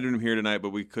 I wanted him here tonight, but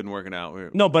we couldn't work it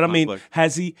out. No, but I mean,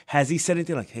 has he said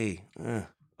anything like, hey?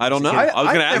 I don't know. I was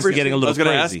going to ask him. Getting a little I was going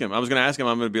to ask crazy. him.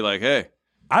 I'm going to be like, hey.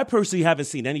 I personally haven't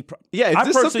seen any. I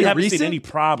personally haven't seen any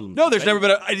problems. No, there's never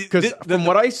been because from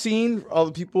what I've seen, all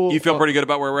the people. You feel pretty good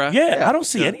about where we're at? Yeah, I don't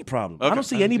see any problem. Okay. I don't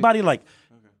see anybody like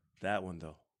that one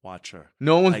though. Watch her.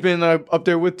 No one's been up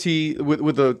there with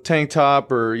with a tank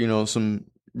top or some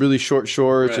really short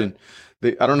shorts, and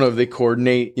I don't know if they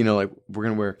coordinate. Like we're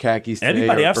gonna wear khakis today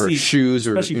or shoes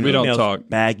or we don't talk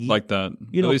baggy like that.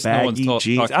 At least baggy no one's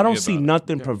jeans. I don't see about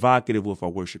nothing provocative with our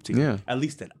worship team. Yeah. At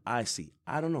least that I see.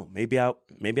 I don't know. Maybe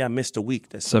I missed a week.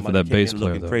 That's Except for that bass player,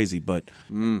 looking though. crazy. But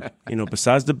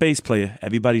besides the bass player,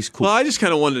 everybody's cool. Well, I just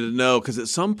kind of wanted to know because at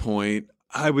some point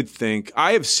I would think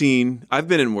I've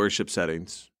been in worship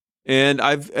settings. And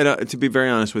to be very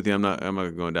honest with you, I'm not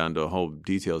going down to whole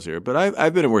details here, but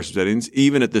I've been in worship settings,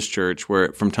 even at this church,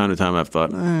 where from time to time I've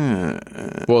thought,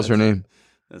 what was her name?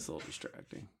 That's a little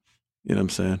distracting. You know what I'm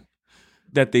saying?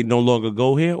 That they no longer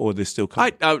go here, or they still come.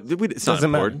 It's not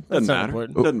important. Doesn't matter.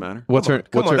 Doesn't matter. What's her?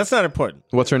 That's not important.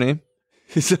 What's her name?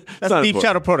 That's Deep important.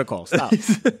 Shadow Protocol. Stop. Do you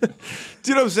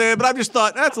know what I'm saying? But I've just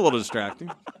thought that's a little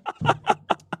distracting.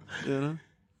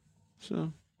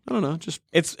 So. I don't know. Just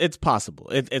it's possible.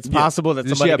 It's possible that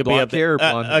Does somebody she have could be blonde up hair there. or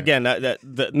blonde hair? Again,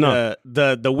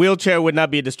 the wheelchair would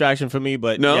not be a distraction for me,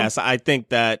 but No? yes, I think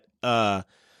that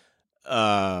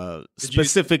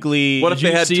specifically. What if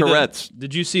they had Tourette's?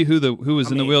 Did you see who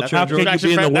was in the wheelchair? how can George? you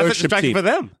be in the That's a worship distraction team for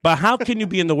them. But how can you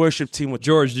be in the worship team with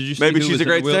George, did you see Maybe who she's was a in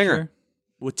the great wheelchair? singer.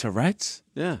 with Tourette's?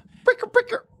 Yeah.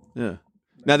 Pricker. Yeah.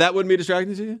 Now that wouldn't be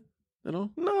distracting to you at all?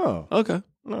 No, Okay.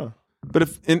 no. But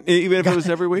even if it was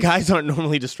every week? Guys aren't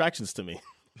normally distractions to me.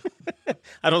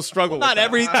 I don't struggle. Not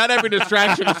with that. every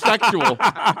distraction is sexual.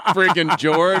 Friggin'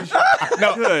 George.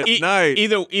 No, Good night.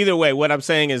 Either way, what I'm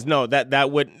saying is no.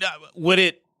 That would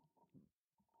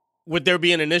there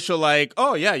be an initial like,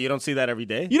 oh yeah, you don't see that every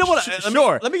day? You know what?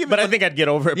 Sure. Let me give you but I one- think I'd get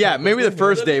over it. Yeah, pretty maybe the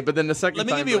first day, but then the second. Let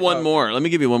me time, give you like, one more. Let me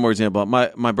give you one more example.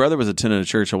 My brother was attending a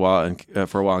church for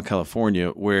a while in California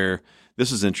where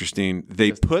this is interesting.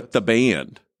 They put the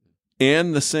band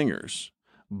and the singers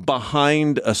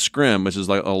behind a scrim, which is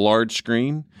like a large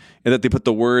screen, and that they put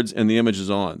the words and the images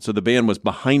on. So the band was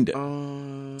behind it.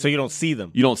 So you don't see them.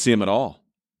 You don't see them at all.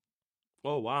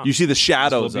 Oh wow! You see the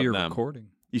shadows This will be of a them. recording.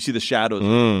 You see the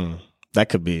shadows. That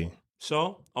could be.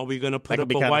 So are we gonna That put could up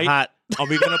be a kind of white? hot. Are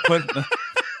we gonna put?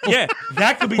 Yeah,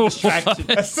 that could be distraction.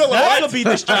 That silhouette. could be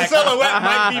distraction. Silhouette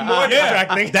might be more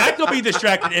distracting. That could be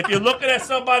distracting. If you're looking at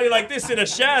somebody like this in a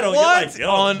shadow, What you're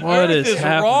like, on What earth is is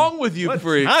happening? wrong with you,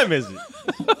 freak? Time is it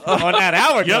on that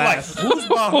hour? you're like, who's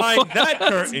behind that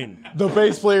curtain? The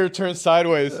bass player turns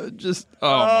sideways. Just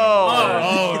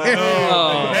Oh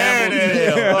no! There it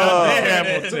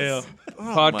is.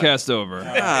 podcast over.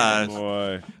 Gosh.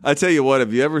 Boy. I tell you what,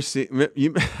 have you ever seen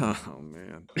you? Oh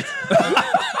man,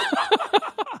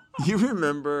 you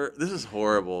remember? This is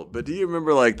horrible, but do you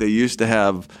remember like they used to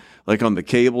have like on the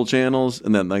cable channels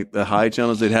and then like the high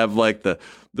channels, they'd have like the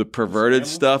perverted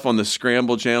stuff on the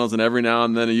scrambled channels, and every now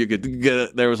and then you could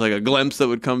get there was like a glimpse that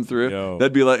would come through. Yo.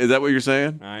 That'd be like, is that what you're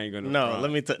saying? I ain't gonna. No, front.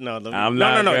 let me. No, I'm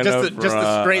not no. gonna Just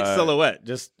the straight front. silhouette.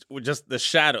 Just the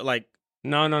shadow. Like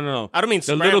No. I don't mean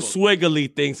the little scrambled.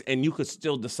 swiggly things, and you could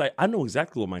still decide. I know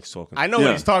exactly what Mike's talking about I know Yeah.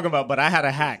 what he's talking about, but I had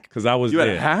a hack. because I was You there.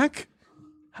 had a hack?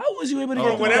 How was you able to For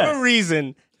get whatever that?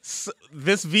 reason,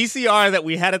 this VCR that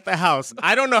we had at the house,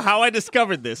 I don't know how I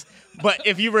discovered this, but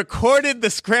if you recorded the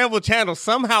scramble channel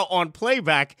somehow on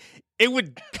playback, it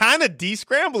would kind of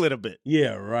de-scramble it a bit.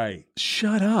 Yeah, right.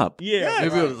 Shut up. Yeah.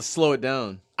 Maybe it'll slow it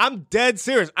down. I'm dead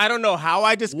serious. I don't know how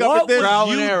I discovered What this. was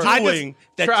you doing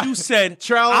that you said,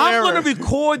 I'm going to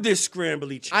record this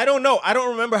scrambly channel? I don't know. I don't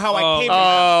remember how I came.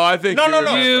 Oh, I think No.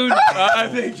 I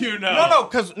think you know. No,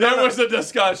 because there was a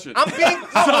discussion. I'm being.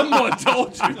 Someone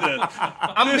told you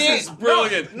this. This is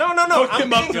brilliant. No. Hook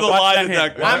him up to the lie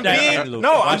detector.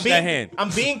 I'm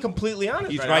being completely honest.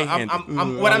 He's right now.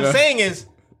 right-handed. What I'm saying is,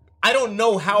 I don't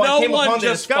know how I came upon No one the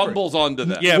just discovery. fumbles onto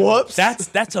that. Yeah, Whoops.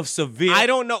 That's a severe. I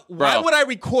don't know. Why would I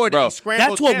record a scrambled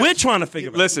That's what channel? we're trying to figure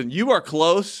out. Listen, you are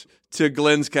close to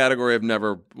Glenn's category of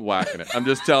never whacking it. I'm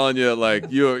just telling you, like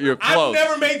you're close. I've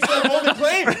never made so bold a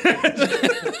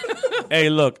claim. Hey,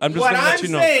 look, I'm just What going to let I'm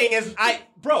you know. saying is,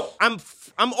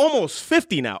 I'm almost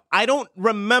 50 now. I don't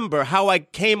remember how I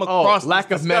came across lack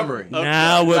this of discovery. memory.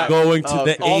 Now we're going to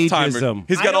the Alzheimer's. ageism.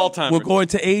 He's got Alzheimer's. We're going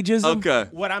to ageism. Okay.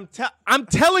 What I'm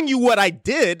telling you what I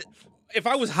did. If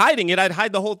I was hiding it, I'd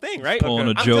hide the whole thing, right? Pulling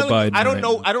a I'm Joe telling you, Biden I don't right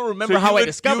know. now. I don't remember So how I you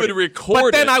discovered would record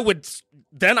but then it.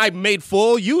 Then I made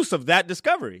full use of that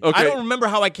discovery. Okay. I don't remember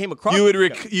how I came across. You would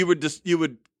the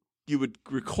discovery. you would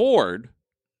record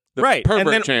the Right, pervert and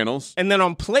then- channels and then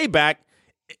on playback,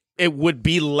 it would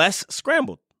be less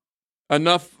scrambled.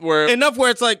 enough where Enough where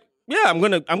it's like, yeah, I'm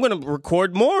gonna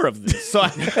record more of this. So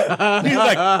He's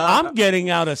like, I'm getting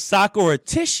out a sock or a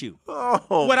tissue.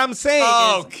 what I'm saying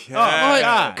Okay. is, oh my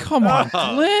God, Come on,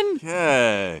 Glenn.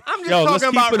 Okay. I'm just Yo, let's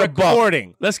talking keep about it a buck.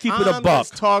 recording. Let's keep it a I'm buck.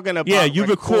 just talking about Yeah, you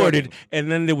recorded, recording. and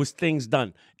then there was things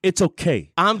done. It's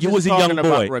okay. I'm you just was a young talking about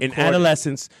boy in recording.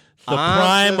 adolescence. The I'm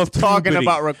prime just of talking puberty.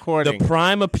 about recording. The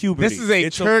prime of puberty. This is a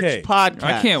It's church okay. podcast.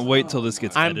 I can't wait till this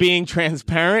gets I'm edited. being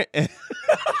transparent.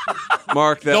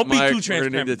 Mark that Don't be mic. too We're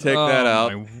gonna need to transparent. take that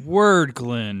out. My word,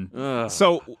 Glenn.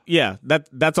 So yeah,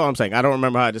 that's all I'm saying. I don't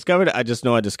remember how I discovered it. I just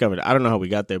know I discovered it. I don't know how we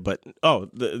got there, but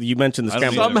you mentioned the I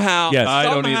don't scramble. either. Somehow, Yes. I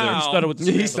don't either. somehow, You started with the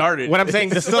He scramble. started. What I'm saying,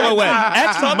 the silhouette.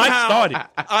 Actually, Mike started.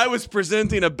 I was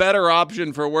presenting a better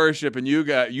option for worship, and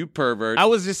you pervert. I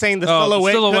was just saying the Oh, the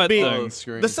silhouette, silhouette could be. thing.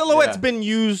 Screen. The silhouette's Yeah. been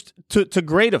used to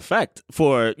great effect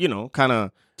for kind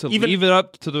of To even leave it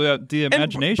up to the and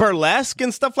imagination. burlesque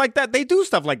and stuff like that. They do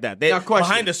stuff like that. They Now, question.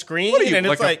 behind a screen, What are you, and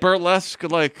like it's a like burlesque,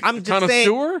 like I'm just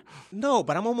connoisseur? no,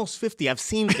 but I'm almost 50. I've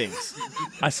seen things.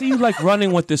 I see you like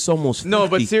running with this almost. No,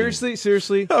 but 50 thing.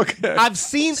 seriously. Okay. I've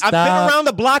been Stop. around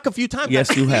the block a few times.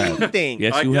 Yes, I've you seen have. things.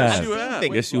 Yes, you guess have. you have.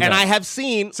 Things. Yes, you and have. I have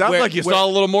seen. Sounds like you saw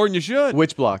a little more than you should.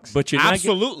 Which blocks? But you're not.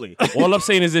 Absolutely. All I'm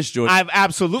saying is this, George. I've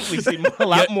absolutely seen a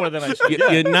lot more than I should.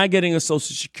 You're not getting a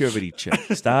social security check.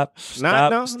 Stop.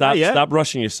 Not yet. Stop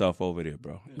rushing yourself over there,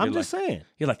 bro. I'm just saying.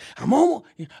 You're like, I'm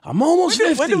almost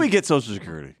 50. When do we get Social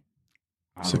Security?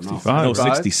 65. No,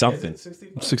 60 something.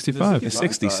 65. It's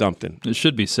 60 something. It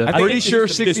should be 70. Pretty think sure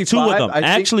there's 65. two of them. I think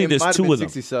Actually, it there's might have two been of them.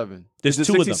 67. There's Is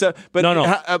it two of them. 67? But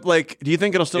no. like, do you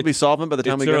think it'll still be solvent by the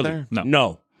time It's we get early. there? No.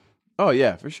 No. Oh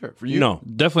yeah, for sure. For you, No.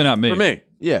 Definitely not me. For me,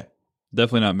 Yeah.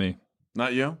 Definitely not me.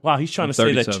 not you. Wow, he's trying to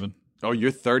say that. 37. Oh,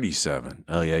 you're 37.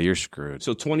 Oh yeah, you're screwed.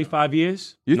 So 25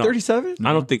 years? You're No. 37.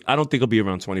 I don't think it'll be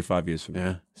around 25 years from now.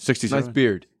 Yeah, 67. Nice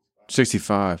beard.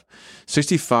 65.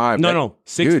 65. No,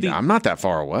 60. Dude, I'm not that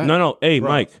far away. No. Hey,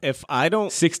 Mike. If I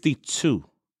don't, 62.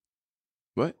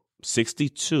 What?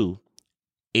 62,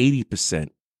 80%.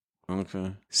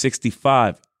 Okay.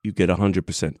 65, you get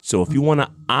 100%. So if you want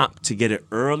to opt to get it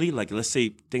early, like let's say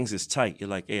things is tight, you're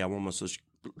like, hey, I want my social.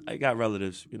 I got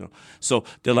relatives, So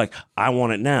they're like, I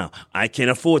want it now. I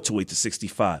can't afford to wait to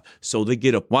 65. So they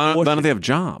get a Why portion. don't they have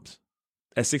jobs?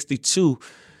 At 62,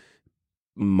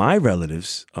 my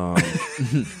relatives,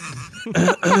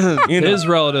 His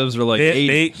relatives are like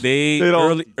 80. they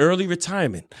early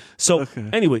retirement. So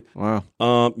anyway, Wow.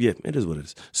 yeah, it is what it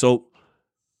is. So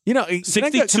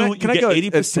 62, you get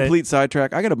 80%. complete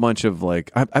sidetrack? I got a bunch of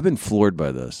I've been floored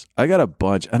by this. I got a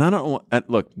bunch, and I don't want, and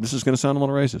look, this is going to sound a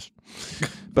little racist,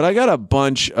 but I got a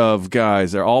bunch of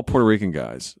guys. They're all Puerto Rican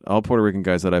guys. All Puerto Rican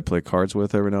guys that I play cards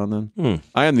with every now and then.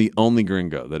 I am the only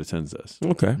gringo that attends this.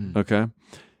 okay, Okay.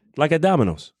 like at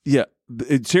Domino's. Yeah.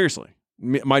 Seriously.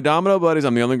 My domino buddies,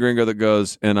 I'm the only gringo that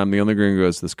goes, and I'm the only gringo that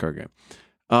goes to this card game.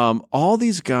 All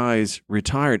these guys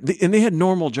retired, and they had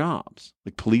normal jobs,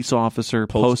 like police officer,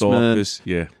 Post postman. office,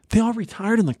 yeah. They all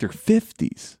retired in like their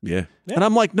 50s. Yeah. And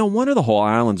I'm like, no wonder the whole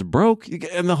island's broke.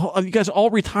 And you guys all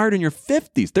retired in your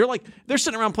 50s. They're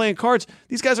sitting around playing cards.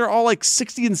 These guys are all like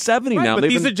 60 and 70 now. but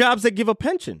They've these been- are jobs that give a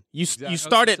pension. You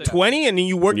start at 20 and then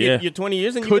you work Yeah. your 20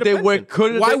 years and Could you they get a work?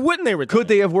 pension. Why wouldn't they retire? Could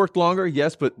they have worked longer?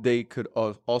 Yes, but they could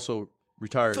also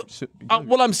retire.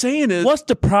 What I'm saying is, what's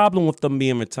the problem with them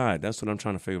being retired? That's what I'm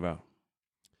trying to figure out.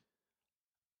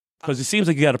 Because it seems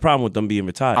like you got a problem with them being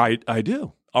retired. I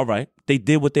do. All right. They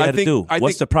did what they had to do.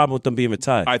 What's the problem with them being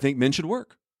retired? I think men should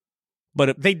work.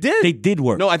 But they did. They did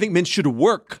work. No, I think men should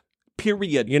work.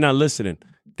 Period. You're not listening.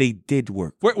 They did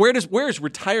work. Where is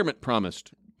retirement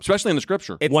promised? Especially in the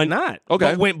scripture. It's not.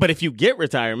 Okay. But if you get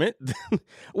retirement,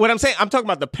 what I'm saying, I'm talking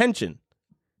about the pension.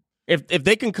 If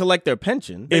they can collect their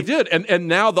pension. They did. And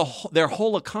now their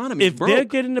whole economy is broke. If they're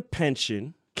getting a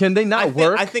pension. Can they not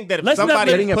work? I think that if let's somebody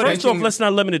getting a pension. First off, let's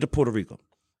not limit it to Puerto Rico.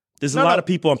 There's a lot of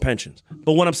people on pensions.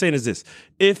 But what I'm saying is this.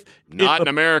 Not in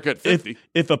America at 50.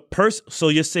 If a person, so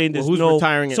you're saying there's who's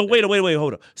retiring? So wait,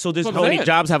 hold up. So there's how many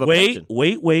jobs have a pension?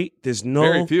 Wait. There's no.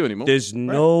 Very few anymore. There's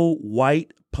no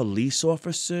white police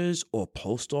officers or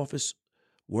post office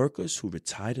workers who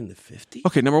retired in the 50s?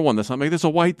 Okay, number one, let's not make this a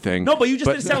white thing. No, but you just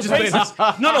didn't sound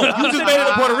racist. No, you just made it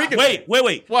a Puerto Rican.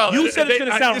 Wait. Well, you said it's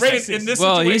going to sound racist.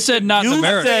 Well, he said not in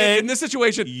America. In this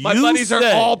situation, my buddies are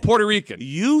all Puerto Rican.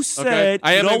 You said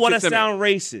you don't want to sound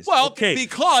racist. Well,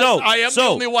 because I am the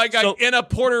only white guy in a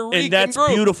Puerto Rican and that's group.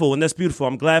 Beautiful, and that's beautiful.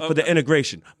 I'm glad for the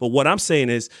integration. But what I'm saying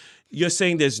is, you're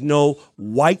saying there's no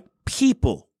white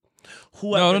people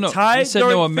who have retired. He said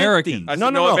no Americans. No,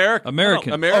 American.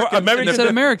 American. Americans. He said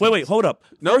Americans. Wait, hold up.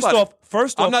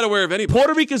 First off, I'm not aware of any.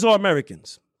 Puerto Ricans are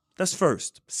Americans. That's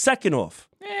first. Second off,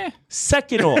 you can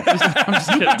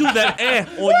do that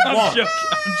all you want. I'm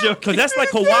joking. Because that's like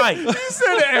Hawaii.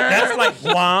 That's like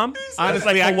Guam.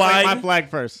 Honestly, like I Hawaii. claim my flag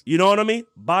first. You know what I mean?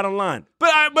 Bottom line.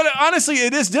 But honestly,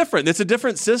 it is different. It's a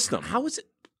different system. How is it?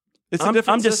 It's a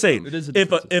different I'm just saying. It is a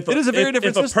different It is a very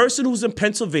different If a system. person who's in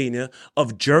Pennsylvania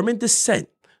of German descent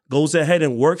goes ahead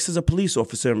and works as a police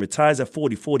officer and retires at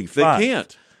 40, 45. They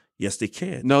can't. Yes, they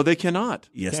can. No, they cannot.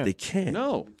 Yes, they can.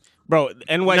 No. Bro,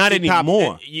 NYC Not cops,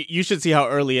 anymore. You should see how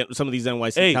early some of these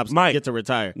NYC cops Mike, get to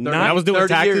retire. not- When I was doing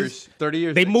 30 taxes. years. 30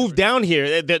 years. They moved down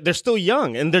here. They're still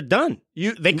young and they're done.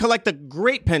 They collect a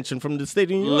great pension from the state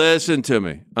of New York. Listen to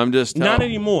me. I'm just telling Not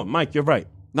anymore. Mike, you're right.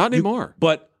 Not anymore.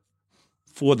 But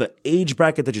for the age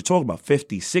bracket that you're talking about,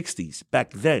 50s, 60s,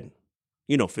 back then,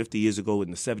 50 years ago in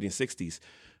the 70s and 60s,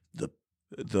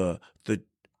 the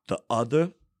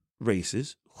other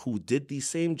races who did these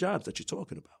same jobs that you're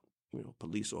talking about,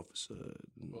 police officer.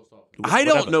 I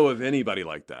don't know of anybody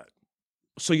like that.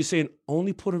 So you're saying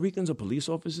only Puerto Ricans are police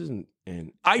officers and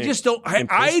I just don't.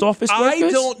 post office I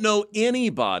workers? don't know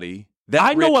anybody that.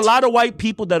 I know a lot of white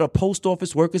people that are post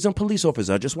office workers and police officers.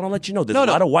 I just want to let you know there's a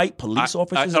lot of white police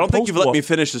officers. I don't and think post you've let me officers.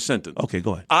 finish the sentence. Okay,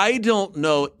 go ahead. I don't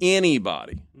know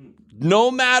anybody, no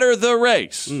matter the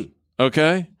race,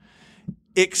 okay,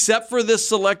 except for this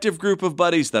selective group of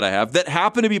buddies that I have that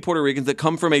happen to be Puerto Ricans that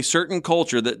come from a certain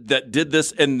culture that did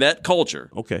this in that culture.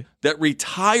 Okay. That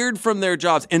retired from their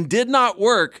jobs and did not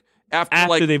work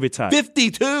after they retired.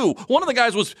 52. One of the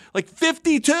guys was like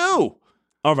 52.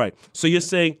 All right. So you're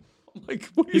saying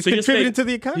He's contributing to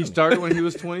the economy. He started when he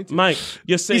was 22. Mike,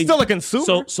 you're saying He's still a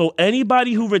consumer. So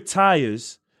anybody who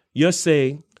retires, you're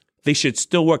saying they should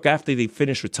still work after they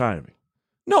finish retiring.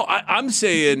 No, I'm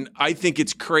saying I think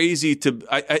it's crazy to.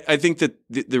 I think that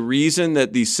the reason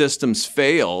that these systems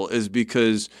fail is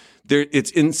because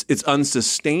it's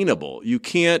unsustainable. You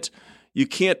can't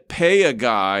pay a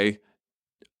guy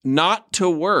not to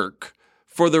work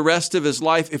for the rest of his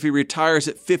life if he retires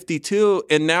at 52,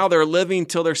 and now they're living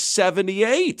till they're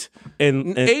 78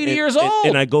 and 80 years old.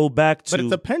 And I go back to, but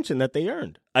it's a pension that they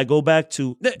earned. I go back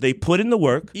to they put in the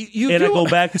work, and I go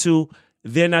back to.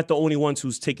 They're not the only ones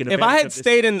who's taking advantage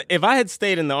If I had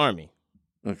stayed in the Army,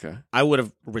 okay, I would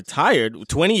have retired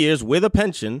 20 years with a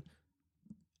pension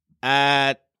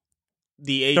at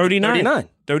the age 39. of 39.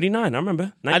 39, I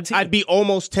remember. I'd be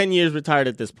almost 10 years retired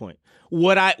at this point.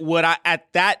 Would I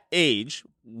at that age,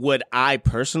 would I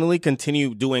personally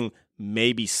continue doing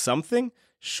maybe something?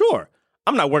 Sure.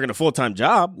 I'm not working a full-time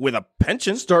job with a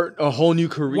pension. Start a whole new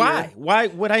career. Why? Why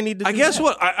would I need to do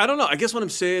that? I don't know. I guess what I'm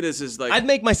saying is like I'd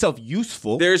make myself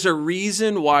useful. there's a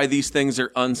reason why these things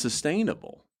are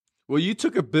unsustainable. Well, you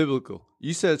took it biblical.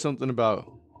 You said something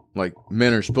about like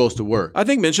men are supposed to work. I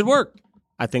think men should work.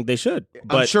 I think they should.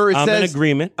 I'm sure it I'm says in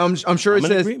agreement. I'm sure it I'm in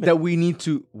says agreement. that we need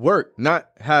to work, not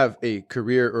have a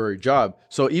career or a job.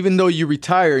 So even though you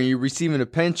retire and you're receiving a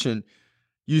pension,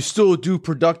 you still do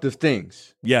productive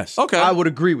things. Yes. Okay, I would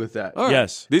agree with that. All right.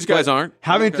 Yes. These guys aren't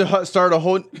Having to start a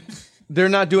whole, they're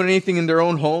not doing anything in their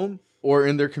own home or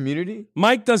in their community.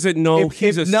 Mike doesn't know. If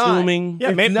He's not- assuming.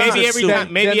 Yeah, If maybe not, every then-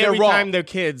 time, maybe then they're every wrong. time their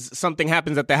kids something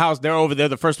happens at the house, they're over there.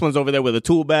 The first one's over there with a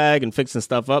tool bag and fixing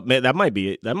stuff up. That might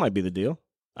be it. That might be the deal.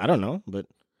 I don't know, but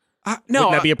Wouldn't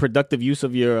that be a productive use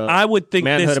of your I would think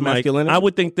manhood this, and Mike. masculinity? I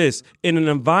would think this. In an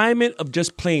environment of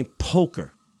just playing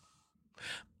poker,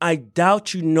 I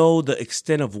doubt you know the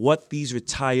extent of what these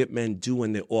retired men do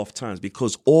in their off times,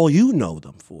 because all you know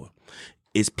them for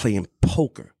is playing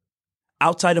poker.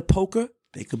 Outside of poker,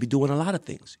 they could be doing a lot of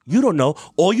things. You don't know.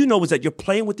 All you know is that you're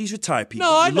playing with these retired people.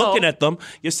 No, I you're know. looking at them.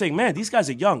 You're saying, man, these guys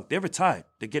are young. They're retired.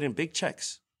 They're getting big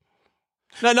checks.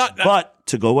 But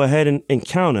to go ahead and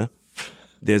counter,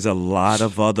 there's a lot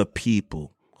of other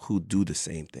people who do the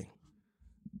same thing.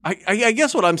 I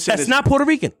guess what I'm saying That's is not Puerto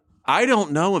Rican. I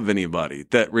don't know of anybody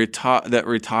that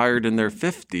retired in their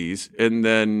 50s and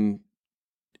then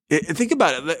think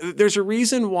about it. There's a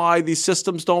reason why these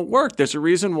systems don't work. There's a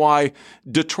reason why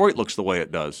Detroit looks the way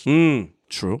it does.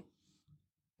 True.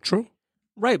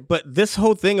 Right, but this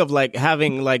whole thing of like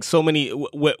having like so many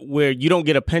where you don't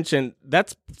get a pension,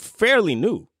 that's fairly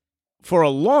new. For a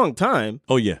long time,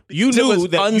 Oh, yeah. you knew It was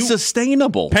that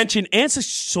unsustainable. Pension and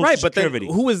Social right, but then Security.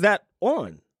 who is that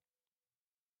on?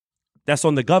 That's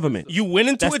on the government. You went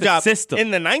into That's a the job system.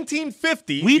 in the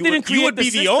 1950s. We you didn't would, create you would the be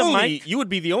the system, only. Mike. You would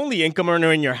be the only income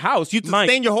earner in your house. You'd Mike.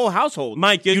 sustain your whole household.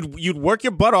 Mike, you'd work your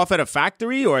butt off at a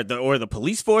factory or the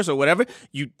police force or whatever.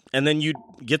 And then you'd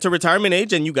get to retirement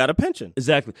age and you got a pension.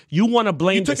 Exactly. You want to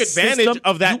blame You took the advantage system.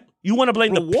 of that You want to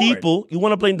blame reward. the people. You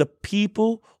want to blame the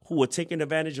people who were taking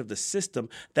advantage of the system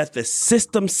that the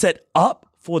system set up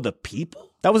for the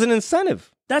people. That was an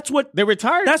incentive. That's what They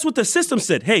retired. That's what the system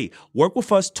said. Hey, work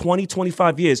with us 20,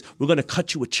 25 years. We're going to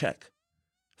cut you a check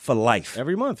for life.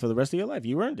 Every month for the rest of your life.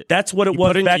 You earned it. That's what it You was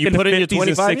put in- back you in the put in your 50s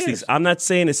and 25 60s. years. I'm not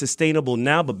saying it's sustainable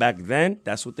now, but back then,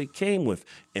 that's what they came with.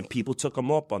 And people took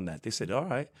them up on that. They said, all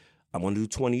right, I'm going to do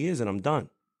 20 years and I'm done.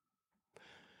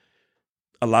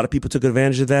 A lot of people took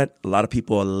advantage of that. A lot of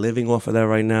people are living off of that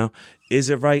right now. Is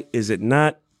it right? Is it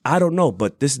not? I don't know,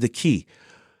 but this is the key.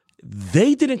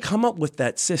 They didn't come up with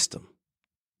that system.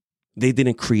 They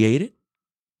didn't create it.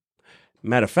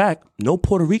 Matter of fact, no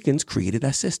Puerto Ricans created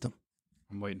that system.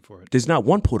 I'm waiting for it. There's not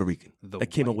one Puerto Rican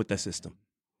that came up with that system.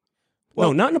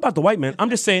 No, nothing about the white man. I'm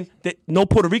just saying that no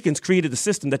Puerto Ricans created the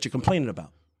system that you're complaining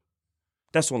about.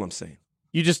 That's all I'm saying.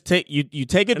 You just take you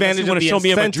take Unless advantage you of want the to show me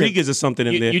a incentive. Rodriguez or something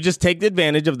in there. You just take the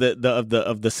advantage of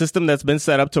the system that's been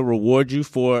set up to reward you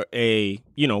for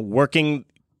working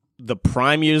the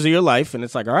prime years of your life, and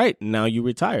it's like, all right, now you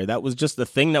retire. That was just the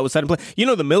thing that was set in place.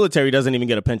 The military doesn't even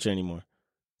get a pension anymore.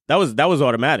 That was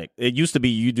automatic. It used to be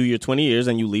you do your 20 years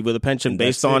and you leave with a pension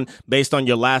based on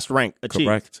your last rank achieved.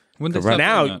 Correct. When they Correct.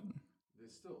 stopped doing Now, that?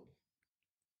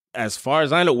 as far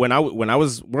as I know, when I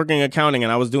was working accounting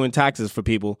and I was doing taxes for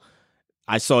people,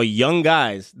 I saw young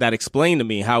guys that explained to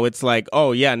me how it's like,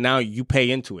 oh yeah, now you pay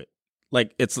into it.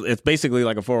 Like it's basically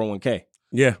like a 401k.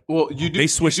 Yeah. Well, you do. They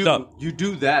switched up. You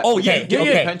do that. Oh, when yeah, you get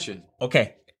yeah. a pension.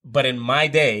 Okay, but in my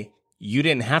day, you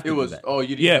didn't have to It do was. that. Oh,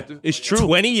 you didn't Yeah, have to. it's true.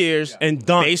 20 years And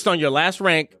done. based on your last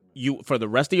rank, you for the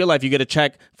rest of your life, you get a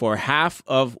check for half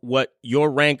of what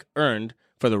your rank earned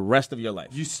for the rest of your life.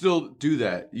 You still do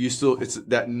that. It's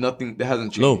that nothing that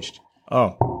hasn't changed.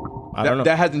 Oh, I don't know.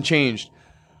 That hasn't changed.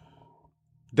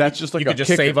 That's just like you a could just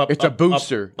kicker. save up. It's a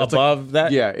booster. That's above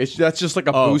that. Yeah, that's just like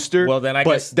a Oh, booster. well, then I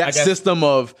but guess- that I guess- system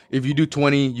of if you do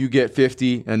 20, you get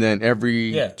 50, and then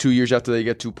every Yeah. 2 years after that, you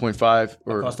get 2.5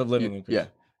 or cost of living increase.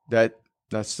 Yeah,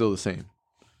 that's still the same.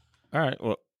 All right.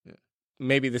 Well,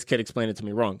 maybe this kid explained it to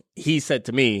me wrong. He said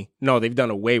to me, "No, they've done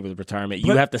away with retirement. You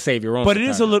But- have to save your own." But it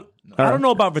is a little. I don't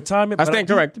know about retirement. I but stand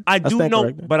corrected. I I do stand know,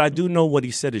 corrected. but I do know what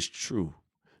he said is true.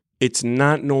 It's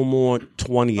not no more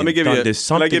 20. Let me give you. There's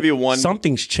Can I something. give you one?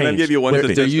 Something's changed. Can I give you one with it.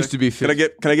 statistic? There used to be 50.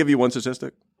 Can I give you one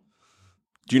statistic?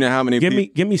 Do you know how many? Give me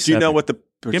Do you know 7. what the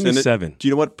Give me percentage? 7. Do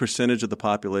you know what percentage of the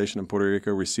population in Puerto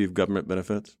Rico receive government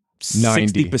benefits?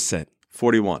 90. 60%.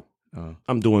 41.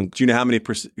 I'm doing Do you know how many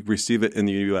receive it in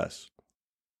the U.S.?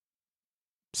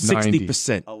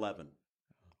 60%. 11.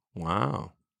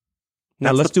 Wow.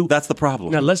 Now let's That's the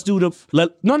problem. Now let's do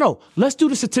Let's do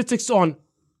the statistics on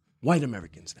white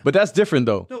Americans. Now. But that's different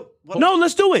though. No,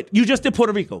 let's do it. You just did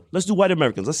Puerto Rico. Let's do white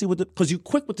Americans. Let's see because you're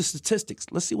quick with the statistics.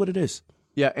 Let's see what it is.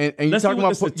 Yeah, and you're Let's talking do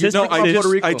about the you're talking about Puerto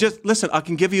Rico. I just listen. I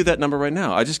can give you that number right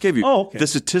now. I just gave you okay. the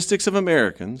statistics of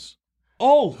Americans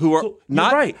Oh, who are so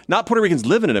not you're right. not Puerto Ricans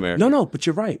living in America. No, but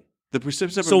you're right. The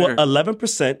statistics of So America.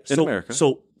 11% In America.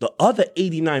 So the other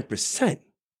 89%,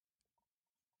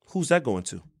 who's that going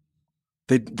to?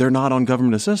 They're not on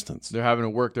government assistance. They're having to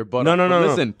work their butt No, off. no, But no, no.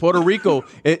 Listen, Puerto Rico,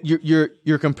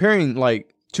 you're comparing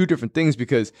like two different things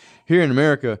because here in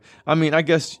America, I mean, I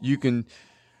guess you can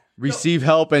receive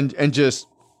help and just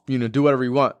do whatever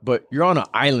you want, but you're on an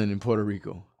island in Puerto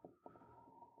Rico.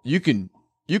 You can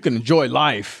enjoy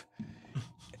life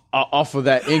off of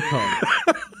that income.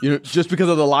 just because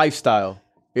of the lifestyle.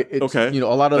 It's, Okay. a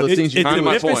lot of the things you it's do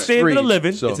a different standard of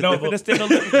living. So. It's a different standard of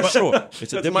living, for sure.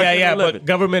 It's a different standard of living. But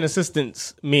government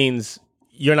assistance means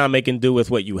you're not making do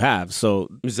with what you have. So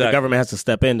the government has to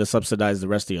step in to subsidize the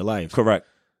rest of your life. Correct.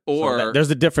 Or There's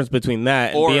a difference between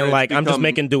that and being like, I'm just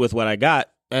making do with what I got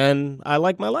and I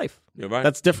like my life. You're right.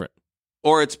 That's different.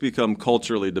 or it's become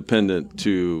culturally dependent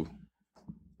to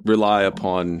rely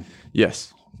upon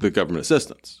the government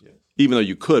assistance, even though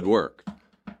you could work.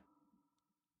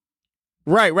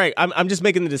 Right. I'm just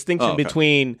making the distinction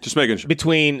between just making sure.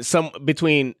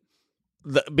 between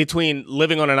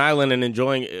living on an island and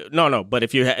enjoying. No. But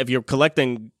if you're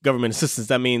collecting government assistance,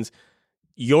 that means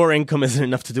your income isn't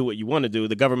enough to do what you want to do.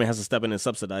 The government has to step in and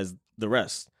subsidize the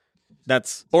rest.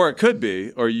 Or it could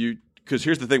be, because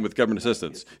here's the thing with government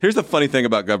assistance. Here's the funny thing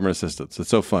about government assistance. It's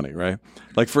so funny, right?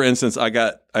 Like, for instance, I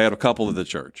had a couple at the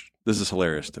church. This is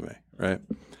hilarious to me, right?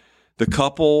 The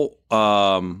couple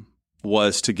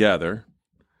was together,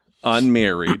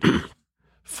 unmarried,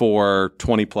 for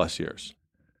 20 plus years.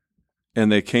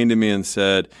 And they came to me and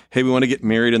said, hey, we want to get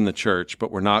married in the church,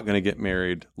 but we're not going to get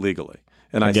married legally.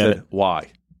 And I said,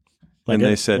 why? And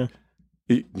they said,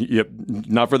 yep,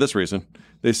 not for this reason.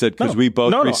 They said, because we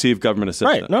both receive government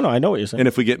assistance. Right. No, I know what you're saying. And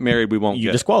if we get married, we won't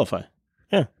get disqualify.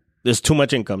 Yeah. There's too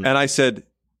much income. And I said,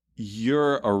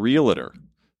 you're a realtor.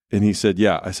 And he said,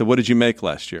 yeah. I said, what did you make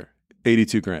last year?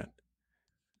 $82,000.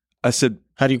 I said,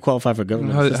 how do you qualify for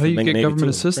government assistance? How do you get government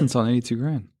assistance on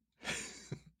 $82,000?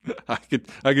 I could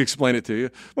explain it to you.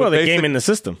 Well, they're gaming the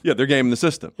system. Yeah, they're gaming the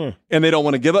system. And they don't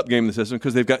want to give up gaming the system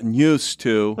because they've gotten used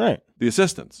to the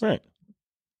assistance. Right.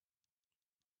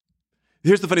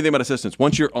 Here's the funny thing about assistance.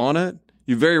 Once you're on it,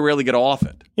 you very rarely get off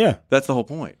it. Yeah. That's the whole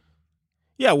point.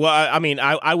 Yeah, well, I mean,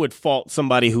 I would fault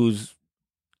somebody who's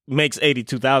makes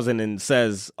 $82,000 and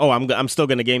says, "Oh, I'm still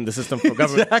going to game the system for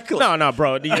government." Exactly. No,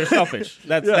 bro, you're selfish.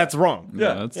 That's wrong.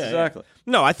 Yeah, exactly.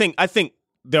 No, I think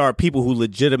there are people who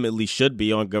legitimately should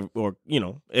be on or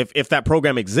if that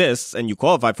program exists and you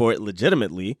qualify for it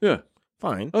legitimately,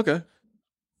 fine. Okay.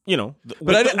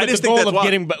 But I just think that's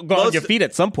getting on your feet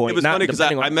at some point. It was funny because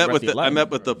I met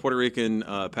with the Puerto Rican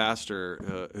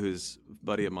pastor who's a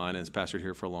buddy of mine and has pastored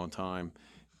here for a long time,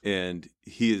 and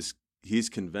he's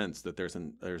convinced that there's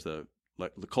a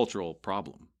cultural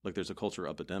problem, like there's a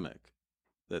cultural epidemic,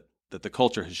 that the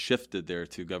culture has shifted there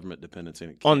to government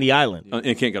dependency on the island and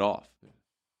it can't get off.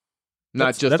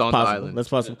 Not just on the island. That's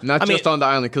possible. Not just on the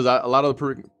island, because a lot of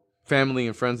the family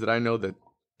and friends that I know that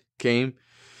came.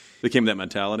 They came to that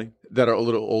mentality? That are a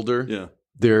little older. Yeah.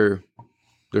 They're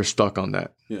stuck on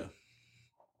that. Yeah.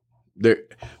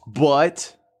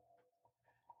 But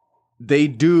they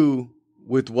do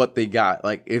with what they got.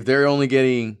 Like, if they're only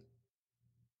getting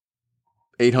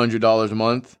 $800 a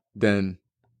month, then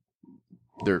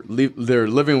they're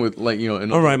living with, like,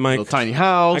 in all right, Mike, a tiny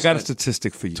house. I got a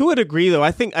statistic for you. To a degree, though,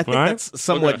 I think that's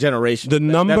somewhat generational. The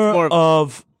number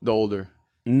of the older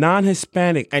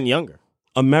non-Hispanic and younger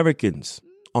Americans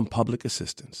on public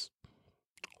assistance,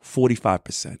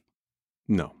 45%.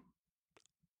 No.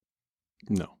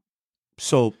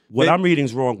 So what I'm reading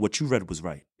is wrong. What you read was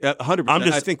right. 100%.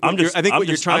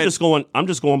 I'm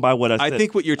just going by what I said. I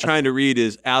think what you're trying to read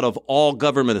is out of all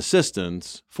government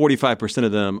assistance, 45%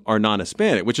 of them are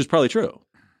non-Hispanic, which is probably true.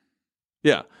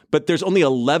 Yeah, but there's only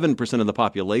 11% of the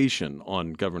population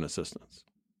on government assistance.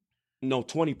 No,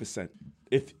 20%.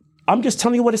 I'm just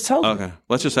telling you what it tells me. Okay,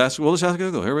 let's just ask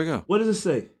Google. Here we go. What does it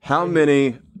say? How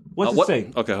many? What's it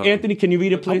say? Okay, Anthony, can you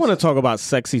read it, please? I want to talk about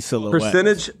sexy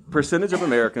silhouettes. Percentage of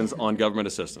Americans on government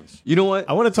assistance. You know what?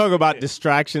 I want to talk about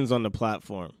distractions on the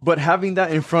platform. But having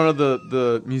that in front of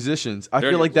the musicians, I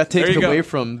feel like that takes away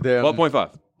from them.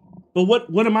 1.5. But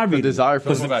what am I reading? The desire for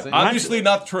obviously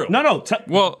not true. No.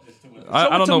 Well,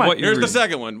 I don't know what you're Here's the reading.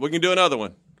 second one. We can do another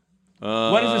one.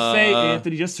 What does it say,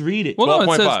 Anthony? Just read it. Well,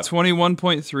 no, it says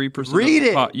 21.3% Read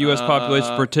of the it. U.S.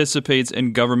 population participates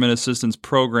in government assistance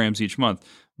programs each month.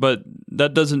 But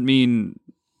that doesn't mean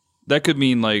that could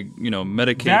mean like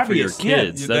Medicaid for your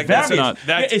kids. That's not.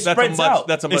 It spreads out.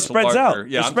 That's a much spreads larger. out.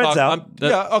 Yeah, it spreads out.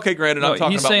 Okay, granted. I'm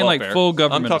talking he's about saying welfare. like full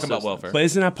government. I'm talking about welfare. But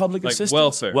isn't that public like assistance?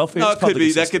 welfare? Welfare. No, is public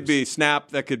assistance. That could be SNAP.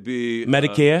 That could be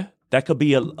Medicare. That could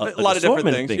be a lot of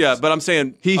different things. Yeah, but I'm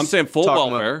saying full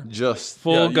welfare, just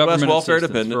full government welfare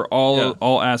assistance dependent for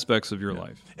all aspects of your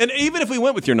life. And even if we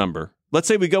went with your number, let's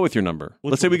say we go with your number.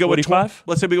 Let's say we go with 45?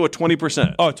 Let's say we go with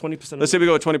 20%. Oh, 20%. Let's say we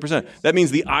go with 20%. That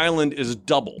means the island is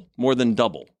more than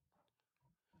double.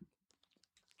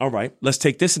 All right. Let's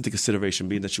take this into consideration,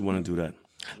 being that you want to do that.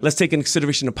 Let's take into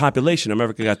consideration the population.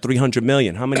 America got 300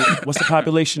 million. How many? What's the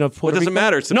population of Puerto Rico? It doesn't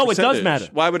matter. It's a it does percentage. matter.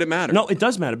 Why would it matter? No, it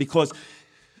does matter because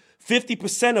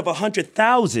 50% of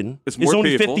 100,000 It's is more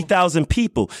only people. 50,000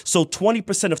 people. So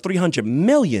 20% of 300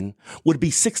 million would be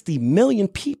 60 million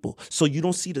people. So you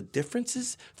don't see the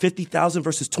differences? 50,000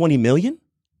 versus 20 million?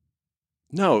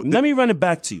 No. Let me run it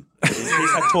back to you. In case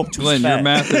I talk too Glenn, fast. your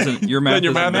math isn't. Your math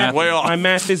Your isn't math is way mathing. off. My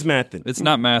math is mathing. It's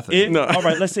not mathing. All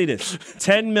right, let's say this.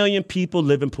 10 million people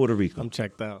live in Puerto Rico. I'm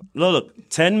checked out. Look,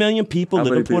 10 million people How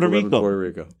live many in Puerto people live Rico. in Puerto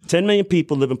Rico? 10 million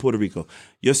people live in Puerto Rico.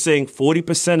 You're saying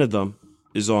 40% of them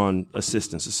is on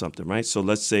assistance or something, right? So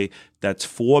let's say that's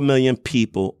 4 million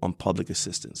people on public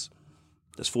assistance.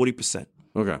 That's 40%.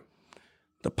 Okay.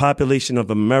 The population of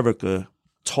America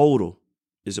total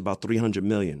is about 300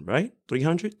 million, right?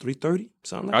 300, 330,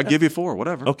 something like I'll that. give you 4,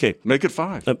 whatever. Okay. Make it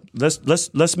 5.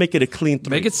 Let's make it a clean 3.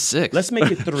 Make it 6. Let's make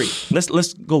it 3.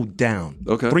 Let's go down.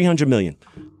 Okay. 300 million.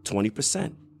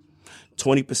 20%.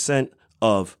 20%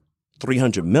 of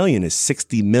 300 million is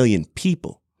 60 million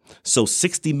people. So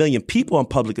 60 million people on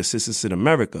public assistance in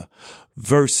America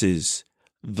versus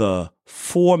the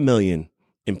 4 million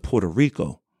in Puerto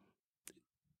Rico.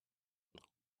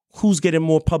 Who's getting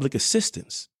more public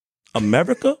assistance?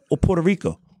 America or Puerto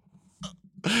Rico?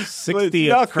 60 You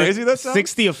know how of crazy that sounds?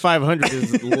 60 of 500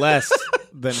 is less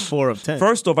than 4 of 10.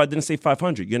 First off, I didn't say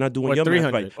 500. You're not doing or your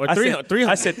 300. math right. Or I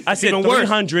 300. said, I It's said even worse.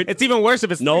 300. It's even worse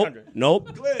if it's Nope, 300. nope.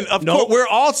 Of Nope. course, we're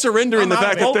all surrendering the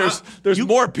fact that there's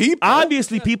more people.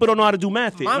 Obviously, people don't know how to do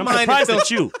math here. My And I'm mind is surprised still-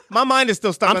 at you. My mind is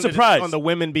still stuck I'm on, surprised. on the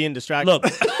women being distracted. Look,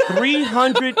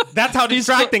 300. That's how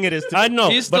distracting it is to me. I know,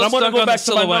 He's but still I'm going to stuck go on back the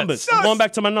to my silhouettes. numbers. I'm going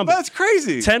back to my numbers. That's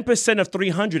crazy. 10% of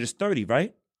 300 is 30,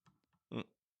 right?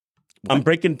 I'm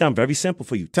breaking it down very simple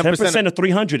for you. 10% of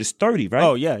 300 is 30, right?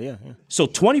 Oh, yeah. So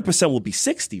 20% will be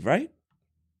 60, right?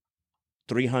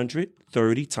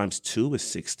 330 times 2 is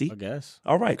 60. I guess.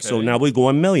 All right, so Okay. now we're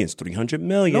going millions. 300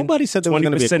 million. Nobody said there was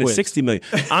gonna be a 20% is quiz. 60 million.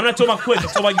 I'm not talking about quiz. I'm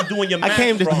talking about you doing your math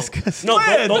came to wrong. discuss- No,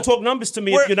 don't talk numbers to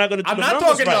me if you're not going to do I'm the not numbers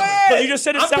talking right. numbers. But you just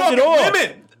said it I'm sounded talking off.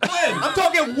 women. I'm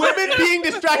talking women being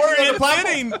distracted on the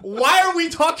platform. Why are we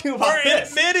talking about We're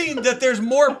this? admitting that there's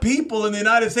more people in the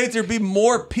United States. There'd be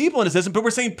more people in the system, but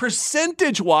we're saying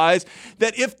percentage-wise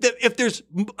that if there's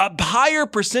a higher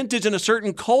percentage in a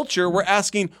certain culture, we're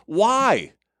asking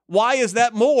why. Why is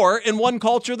that more in one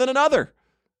culture than another?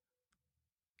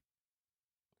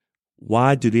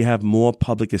 Why do they have more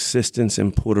public assistance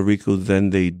in Puerto Rico than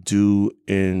they do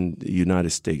in the United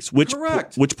States? Which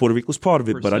Correct. Which Puerto Rico is part of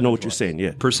it, but I know what you're saying.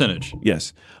 Yeah. Percentage.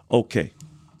 Yes. Okay.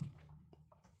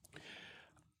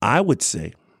 I would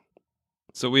say,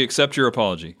 So we accept your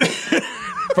apology.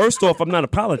 first off, I'm not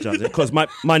apologizing because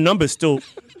my numbers still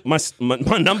my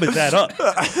numbers add up.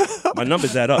 My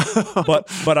numbers add up.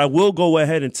 But I will go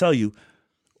ahead and tell you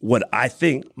what I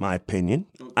think. My opinion.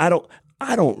 I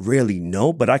don't really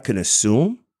know, but I can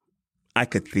assume. I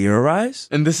could theorize.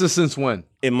 And this is since when?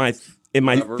 In my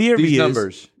theory These is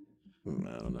numbers.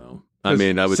 I don't know. I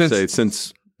mean, I would Since- say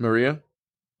since Maria?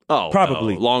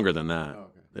 Probably. longer than that.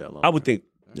 Yeah, I would think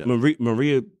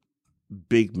Maria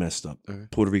big messed up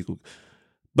Puerto Rico,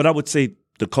 but I would say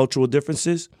the cultural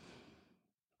differences,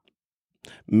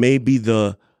 maybe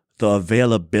the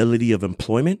availability of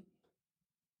employment.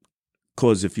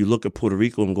 Because if you look at Puerto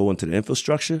Rico and go into the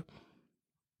infrastructure,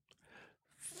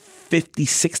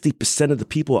 50-60% of the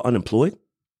people are unemployed,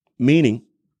 meaning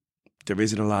there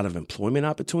isn't a lot of employment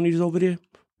opportunities over there.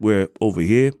 Where over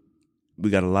here, we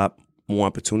got a lot more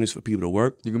opportunities for people to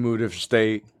work. You can move to a different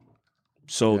state.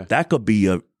 So that could be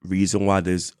a reason why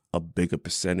there's a bigger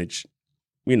percentage.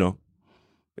 You know,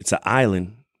 it's an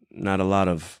island, not a lot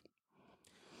of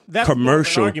That's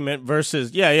commercial more of an argument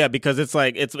versus because it's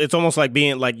like it's almost like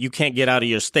being like you can't get out of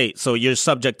your state, so you're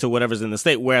subject to whatever's in the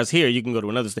state. Whereas here you can go to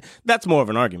another state. That's more of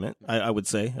an argument, I would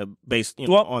say, based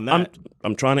on that.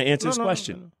 I'm trying to answer this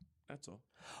question. No. That's all.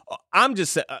 I'm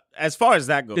just as far as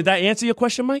that goes. Did that answer your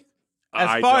question, Mike?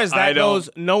 As far as that goes,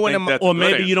 no one in my Or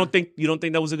maybe you don't think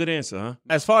that was a good answer, huh?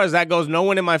 as far as that goes, no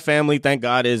one in my family, thank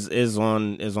God, is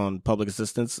on public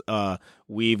assistance.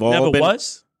 We've all Never been,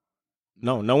 was?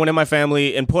 No one in my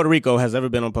family in Puerto Rico has ever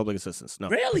been on public assistance. No.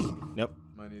 Really? Yep.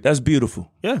 That's beautiful.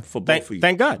 Yeah. For both of you.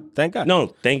 Thank God. Thank God. No,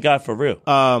 thank God for real.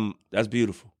 That's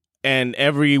beautiful. And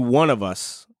every one of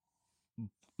us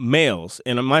males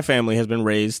in my family has been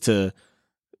raised to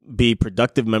be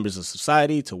productive members of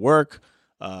society, to work.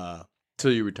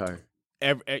 Till you retire.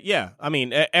 I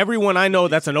mean, everyone I know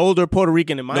that's an older Puerto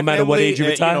Rican in my family, No matter what age you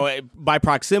retire? by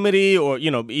proximity or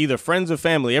either friends or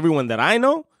family, everyone that I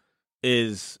know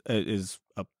is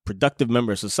a productive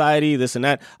member of society. This and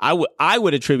that. I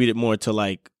would attribute it more to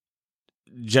like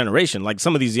generation, like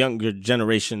some of these younger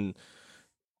generation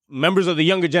members of the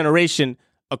younger generation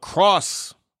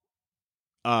across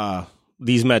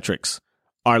these metrics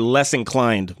are less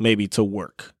inclined maybe to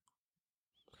work.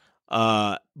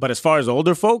 But as far as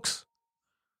older folks,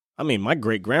 I mean, my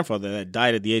great grandfather that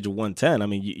died at the age of 110. I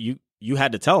mean, you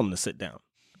had to tell him to sit down.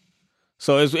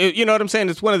 So you know what I'm saying?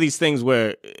 It's one of these things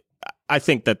where I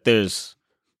think that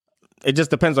it just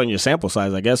depends on your sample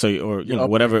size, I guess, or you know,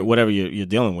 whatever you're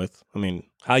dealing with. I mean,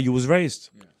 how you was raised.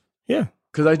 Yeah.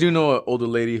 Because I do know an older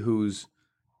lady who's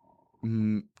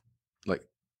like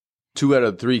 2 out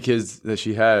of 3 kids that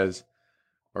she has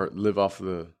live off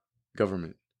the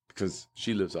government because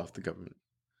she lives off the government.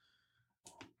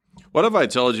 What if I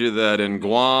told you that in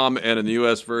Guam and in the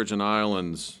U.S. Virgin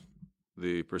Islands,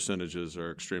 the percentages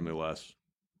are extremely less?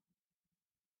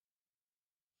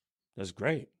 That's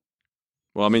great.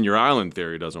 Well, I mean, your island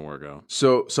theory doesn't work out.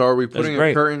 So are we putting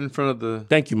a curtain in front of the...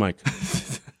 Thank you, Mike.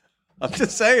 I'm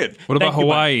just saying. What about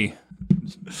Hawaii?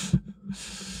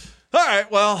 All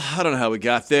right, well, I don't know how we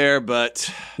got there,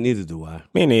 but... Neither do I.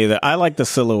 Me neither. I like the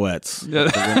silhouettes. Yeah.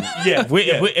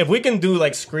 If we can do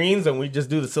like screens and we just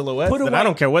do the silhouettes, then I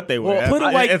don't care what they were. Well, put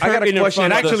a white curtain in front It of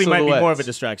the actually might be more of a silhouettes.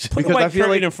 distraction. Because I feel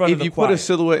like in front of if the you choir. put a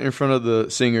silhouette in front of the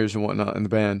singers and whatnot in the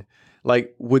band,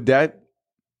 like, would that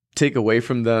take away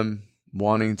from them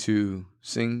wanting to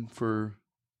sing for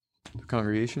the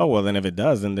congregation? Oh, well, then if it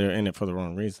does, then they're in it for the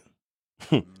wrong reason.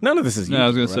 None of this is Yeah, I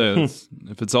was useful, gonna right? say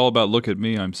if it's all about look at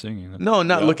me, I'm singing. No,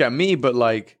 not look at me, but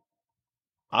like,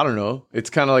 I don't know.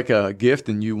 It's kind of like a gift,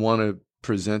 and you want to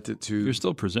present it to. You're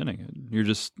still presenting it. You're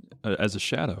just as a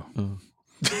shadow.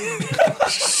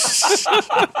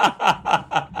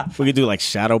 We could do like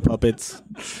shadow puppets.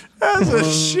 As a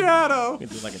shadow. We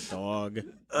could do like a dog.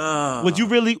 Was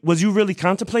you really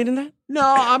contemplating that? No,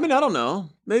 I mean, I don't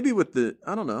know. Maybe with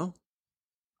I don't know.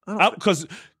 Because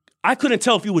I couldn't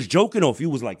tell if he was joking or if he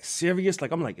was like serious.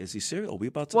 Like I'm like, is he serious? Are we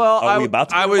about to? Well, are we about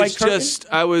to? I do a was white curtain? just,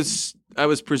 I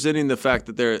was presenting the fact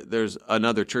that there's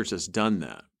another church that's done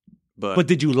that. But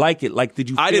did you like it? Like,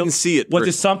 did you? I feel, didn't see it Was it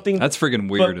personally. something? That's friggin'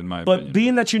 weird in my opinion. But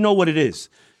being that you know what it is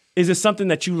it something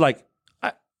that you like?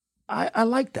 I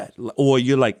like that, or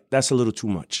you're like that's a little too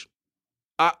much.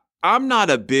 I'm not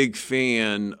a big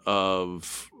fan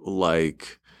of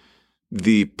like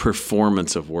the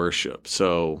performance of worship.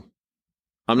 So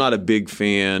I'm not a big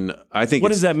fan. I think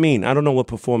What does that mean? I don't know what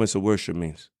performance of worship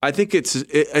means. I think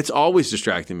it's always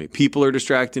distracting me. People are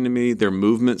distracting to me. Their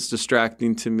movements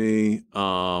distracting to me.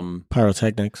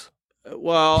 Pyrotechnics.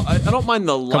 Well, I don't mind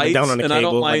the lights, down on a and I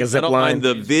don't cable, mind like a zip I don't line. mind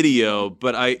the video,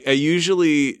 but I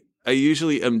usually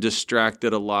am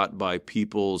distracted a lot by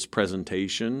people's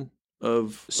presentation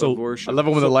of worship. I love it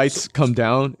when the lights come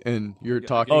down and you're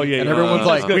talking. Oh, yeah, and yeah. everyone's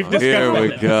like, We've discussed Here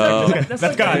we go.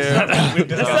 That's God's. That's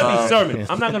not sermon.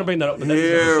 I'm not going to bring that up. But that's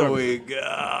Here sermon. we go.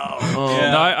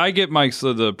 No, I get Mike's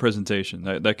the presentation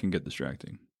that can get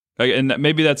distracting, and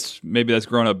maybe that's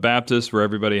grown up Baptist where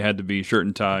everybody had to be shirt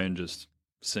and tie and just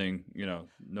sing, no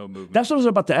movement. That's what I was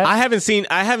about to ask. I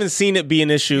haven't seen it be an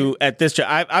issue at this church.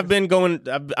 I've been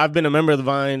a member of the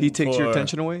Vine. he takes for your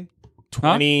attention away?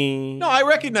 20. No, I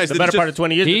recognize the that better it's part just- of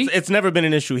 20 years. He? It's never been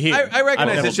an issue here. I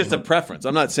recognize I've it's just a never- preference.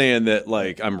 I'm not saying that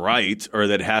like I'm right or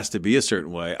that it has to be a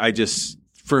certain way. I just,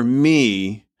 for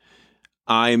me,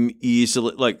 I'm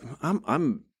easily like I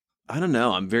don't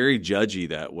know. I'm very judgy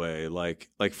that way. Like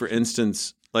for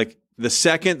instance, like the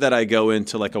second that I go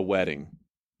into like a wedding,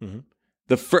 I'm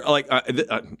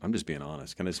just being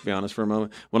honest. Can I just be honest for a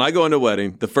moment? When I go into a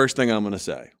wedding, the first thing I'm going to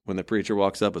say when the preacher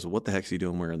walks up is, "What the heck's he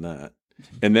doing wearing that?"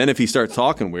 And then if he starts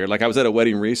talking weird, like I was at a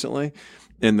wedding recently,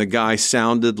 and the guy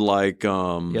sounded like He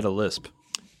had a lisp.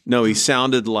 no, he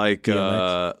sounded like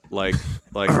Antonio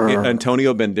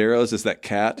Banderas is that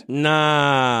cat.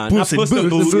 Nah, Puss in not Puss in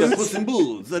Boots. Boots. Puss in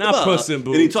Boots. Not Puss in And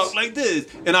he Boots. talked like this.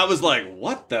 And I was like,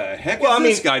 what the heck is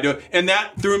this guy doing? And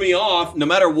that threw me off. No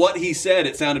matter what he said,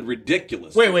 it sounded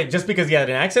ridiculous. Wait, just because he had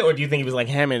an accent, or do you think he was like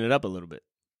hamming it up a little bit?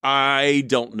 I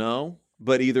don't know.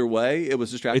 But either way, it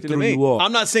was distracting to threw me. you off.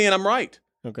 I'm not saying I'm right.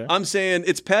 Okay. I'm saying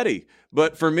it's petty.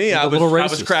 But for me, I little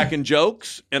was racist. cracking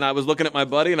jokes, and I was looking at my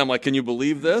buddy, and I'm like, can you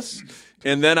believe this?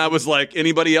 And then I was like,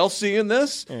 anybody else seeing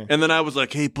this? And then I was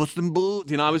like, hey, Puss in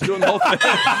Boots. I was doing the whole thing.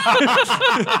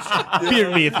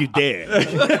 Fear me if you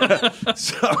dare.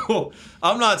 So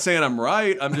I'm not saying I'm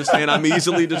right. I'm just saying I'm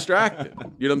easily distracted.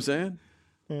 You know what I'm saying?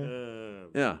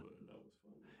 Yeah.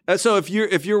 And so if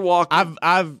you're walking,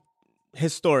 I've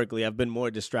historically I've been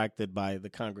more distracted by the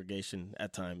congregation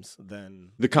at times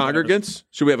than the congregants,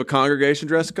 should we have a congregation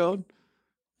dress code?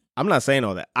 I'm not saying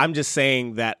all that. I'm just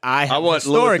saying that I have want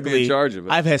Lilith to be in charge of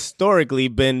it. I've historically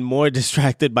been more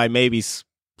distracted by maybe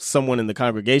someone in the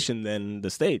congregation than the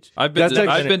stage. I've been It's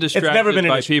distracted never been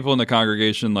an by issue. people in the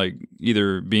congregation, like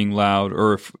either being loud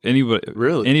or if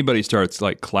anybody starts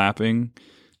like clapping,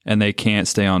 and they can't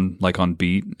stay on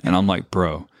beat, and I'm like,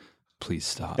 bro, please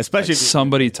stop. Especially like,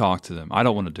 somebody talk to them. I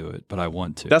don't want to do it, but I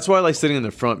want to. That's why I like sitting in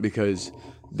the front, because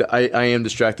I am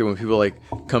distracted when people like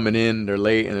coming in, they're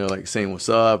late, and they're like saying what's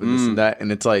up and this and that,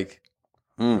 and it's like,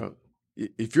 bro,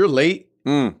 if you're late,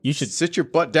 you should sit your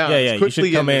butt down. Yeah, quickly,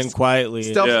 you should come in quietly,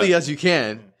 stealthily as you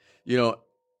can,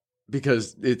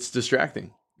 because it's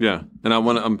distracting. Yeah, and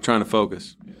I'm trying to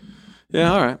focus.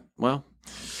 Yeah, all right. Well,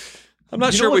 I'm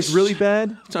not sure what's really bad.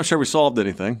 I'm not sure we solved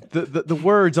anything. The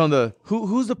words on the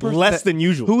who's the person less than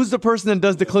usual. Who's the person that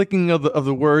does the clicking of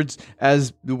the words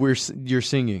as you're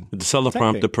singing? The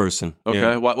teleprompter person. Okay,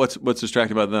 Yeah. what's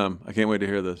distracting about them? I can't wait to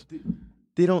hear this.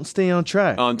 They don't stay on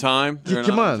track. On time? They're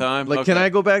Come not on. time? Like, Okay. can I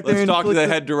go back there Let's and talk to click the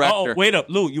the- head director. Oh, wait up,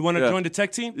 Lou. You want to join the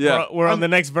tech team? Yeah. We're on the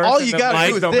next verse. all and you the gotta mics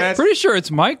do is don't this. match. Pretty sure it's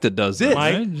Mike that does that.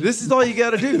 Right? This is all you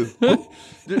got to do.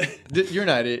 You're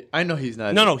not it. I know he's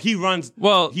not. No, he runs.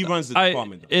 Well, he runs the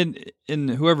department. Though. In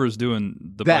whoever's doing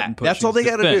the That. button pushing. That's all they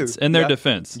gotta defense, do. In their Yeah.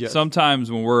 defense, Yes. sometimes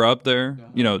when we're up there,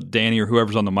 Danny or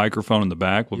whoever's on the microphone in the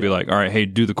back will be like, "All right, hey,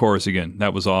 do the chorus again.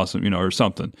 That was awesome," or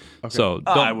something. So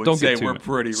I would don't say get too we're mad.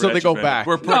 pretty. So they go regimented. back.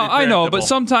 We're No, pretty. I know, but predictable.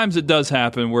 sometimes it does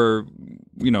happen where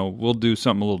we'll do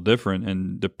something a little different,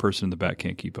 and the person in the back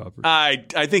can't keep up. I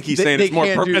think he's saying they it's more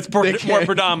can't do- it's they more can't.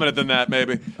 predominant than that.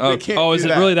 Maybe. Is can't do it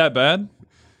that. really that bad?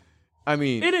 I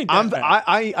mean, It ain't that bad.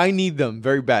 I need them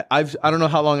very bad. I don't know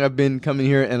how long I've been coming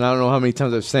here, and I don't know how many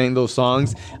times I've sang those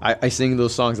songs. I sing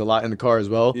those songs a lot in the car as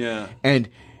well. Yeah. And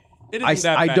It I isn't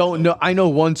that bad, don't though. know. I know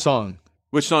one song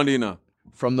Which song do you know?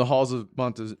 from the halls of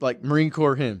Montez, like Marine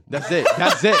Corps hymn. That's it.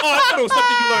 That's it. Oh, I thought it was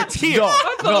something you learned here. No,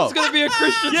 I thought it was going to be a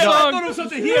Christian I thought it song. was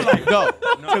something here. Like, no.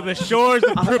 To the shores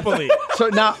of Tripoli. So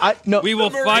now We will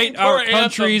Marine fight Corps our anthem.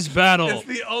 country's battle. It's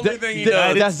the only thing he th-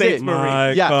 does. that's States it. Marine.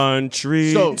 my Yeah.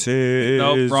 country. So- tis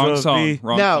Nope, wrong of song. thee.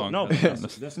 Wrong Now- song. No,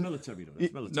 that's military though.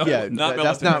 That's military. Yeah, Not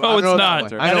that's military. not. No, I it's know not.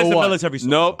 that one. I That know is a one. military song.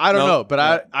 Nope. I don't nope. know,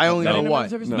 but I only know one.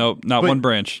 Nope, not But- one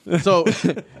branch. So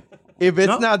if it's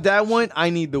No? not that one, I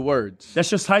need the words. That's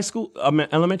just high school,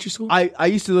 elementary school. I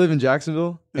used to live in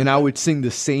Jacksonville, and I would sing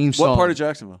the same song. What part of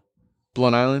Jacksonville?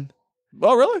 Blunt Island?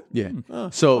 Oh, really? Yeah. Oh,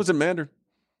 So I was in Mandarin.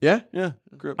 yeah, Yeah.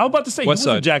 Grew up. I was about to say West you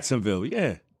was in side. Jacksonville.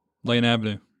 Yeah, Lane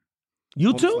Avenue. you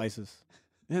Home too. slices.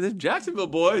 Yeah, there's Jacksonville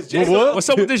boys. What's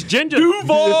up with this ginger?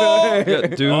 Duval. Yeah, don't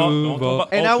talk Duval. about-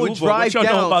 and I would Duval. drive What y'all know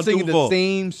down about singing Duval? the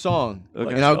same song,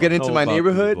 Okay. and I would get into Know my about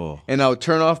neighborhood, Duval. and I would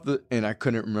turn off and I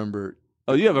couldn't remember.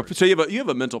 Oh, you have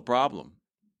a mental problem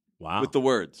Wow. with the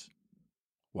words.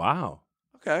 Wow.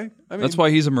 Okay. I mean, That's why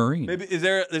he's a Marine. Maybe is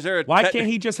there a Why can't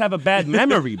he just have a bad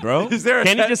memory, bro? Is there a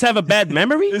Can't he te- just have a bad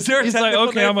memory? Is there a He's like, technical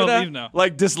okay, name I'm for gonna that? leave now.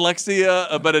 Like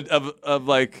dyslexia, but of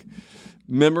like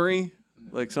memory,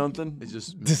 like something. It's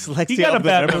just Dyslexia. He got a of the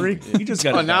bad memory. memory. He just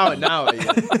got. oh a now yeah.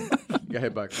 Got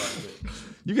hit by a car.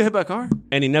 You get hit by a car?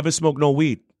 and he never smoked no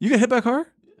weed. You get hit by a car?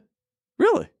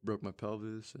 Really? Broke my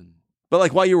pelvis and But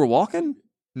like while you were walking?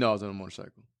 no, I was on a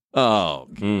motorcycle. Oh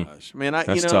gosh, man!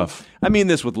 That's tough. I mean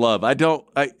this with love. I mean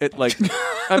that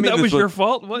this was with, your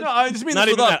fault? What? No, I just mean Not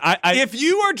this with even love. that. If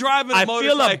you are driving a I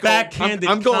motorcycle, feel a backhanded.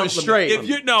 I'm going compliment. straight. If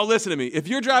you no, listen to me. If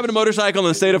you're driving a motorcycle in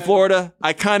the state of Florida,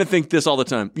 I kind of think this all the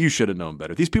time. You should have known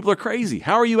better. These people are crazy.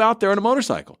 How are you out there on a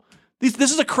motorcycle? This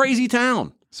is a crazy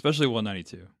town. Especially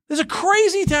 192. This is a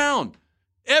crazy town.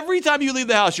 Every time you leave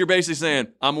the house, you're basically saying,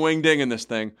 "I'm wing dinging this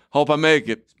thing. Hope I make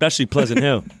it." especially Pleasant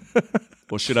Hill,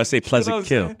 or should I say You know what Pleasant I'm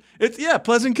Kill? saying? It's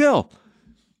Pleasant Kill.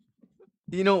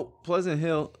 You know, Pleasant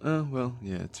Hill. Well,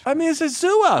 yeah. It's I mean, it's a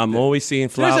zoo out I'm there. always seeing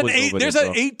flowers. over There's there,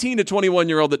 an bro. 18 to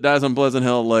 21-year-old that dies on Pleasant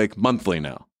Hill like monthly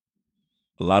now.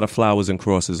 A lot of flowers and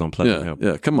crosses on Pleasant Hill.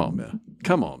 Yeah. Come on, man.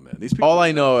 These people. all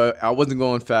I know. I wasn't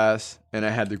going fast, and I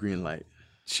had the green light.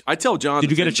 I tell John. Did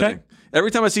the you get a same check? thing. Every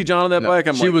time I see John on that bike,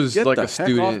 I'm she like, was get like the a heck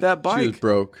student. off that bike. She was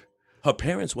broke. Her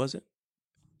parents was it?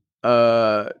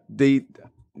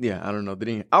 Yeah, I don't know. They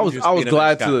didn't. I was just I was being a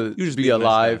glad nice guy. to You just be being a nice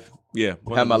alive. guy. Yeah.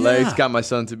 Had my legs. Got my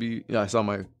son to be. I saw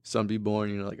my son be born.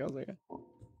 You know, like I was like,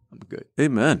 I'm good.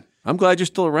 Amen. I'm glad you're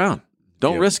still around.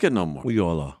 Don't Yeah. risk it no more. We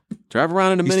all are. Drive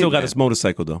around in a He minivan. still got his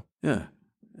motorcycle though. Yeah.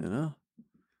 You know.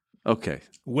 Okay.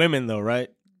 Women, though, right?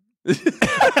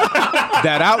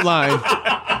 That outline.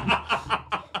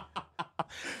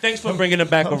 Thanks for bringing it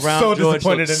back around, So George.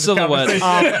 disappointed in this Silhouette.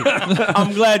 conversation.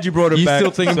 I'm glad you brought it You back.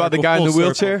 still thinking about the guy in the Full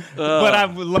wheelchair? But I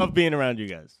would love being around you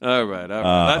guys. All right.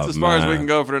 That's as far as we man. can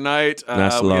go for tonight.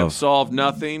 That's we have love. solved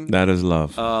nothing. That is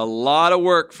love. A lot of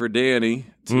work for Danny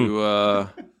to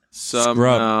somehow.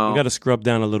 Scrub. You got to scrub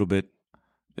down a little bit.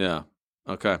 Yeah.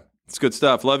 Okay. It's good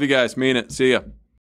stuff. Love you guys. Mean it. See ya.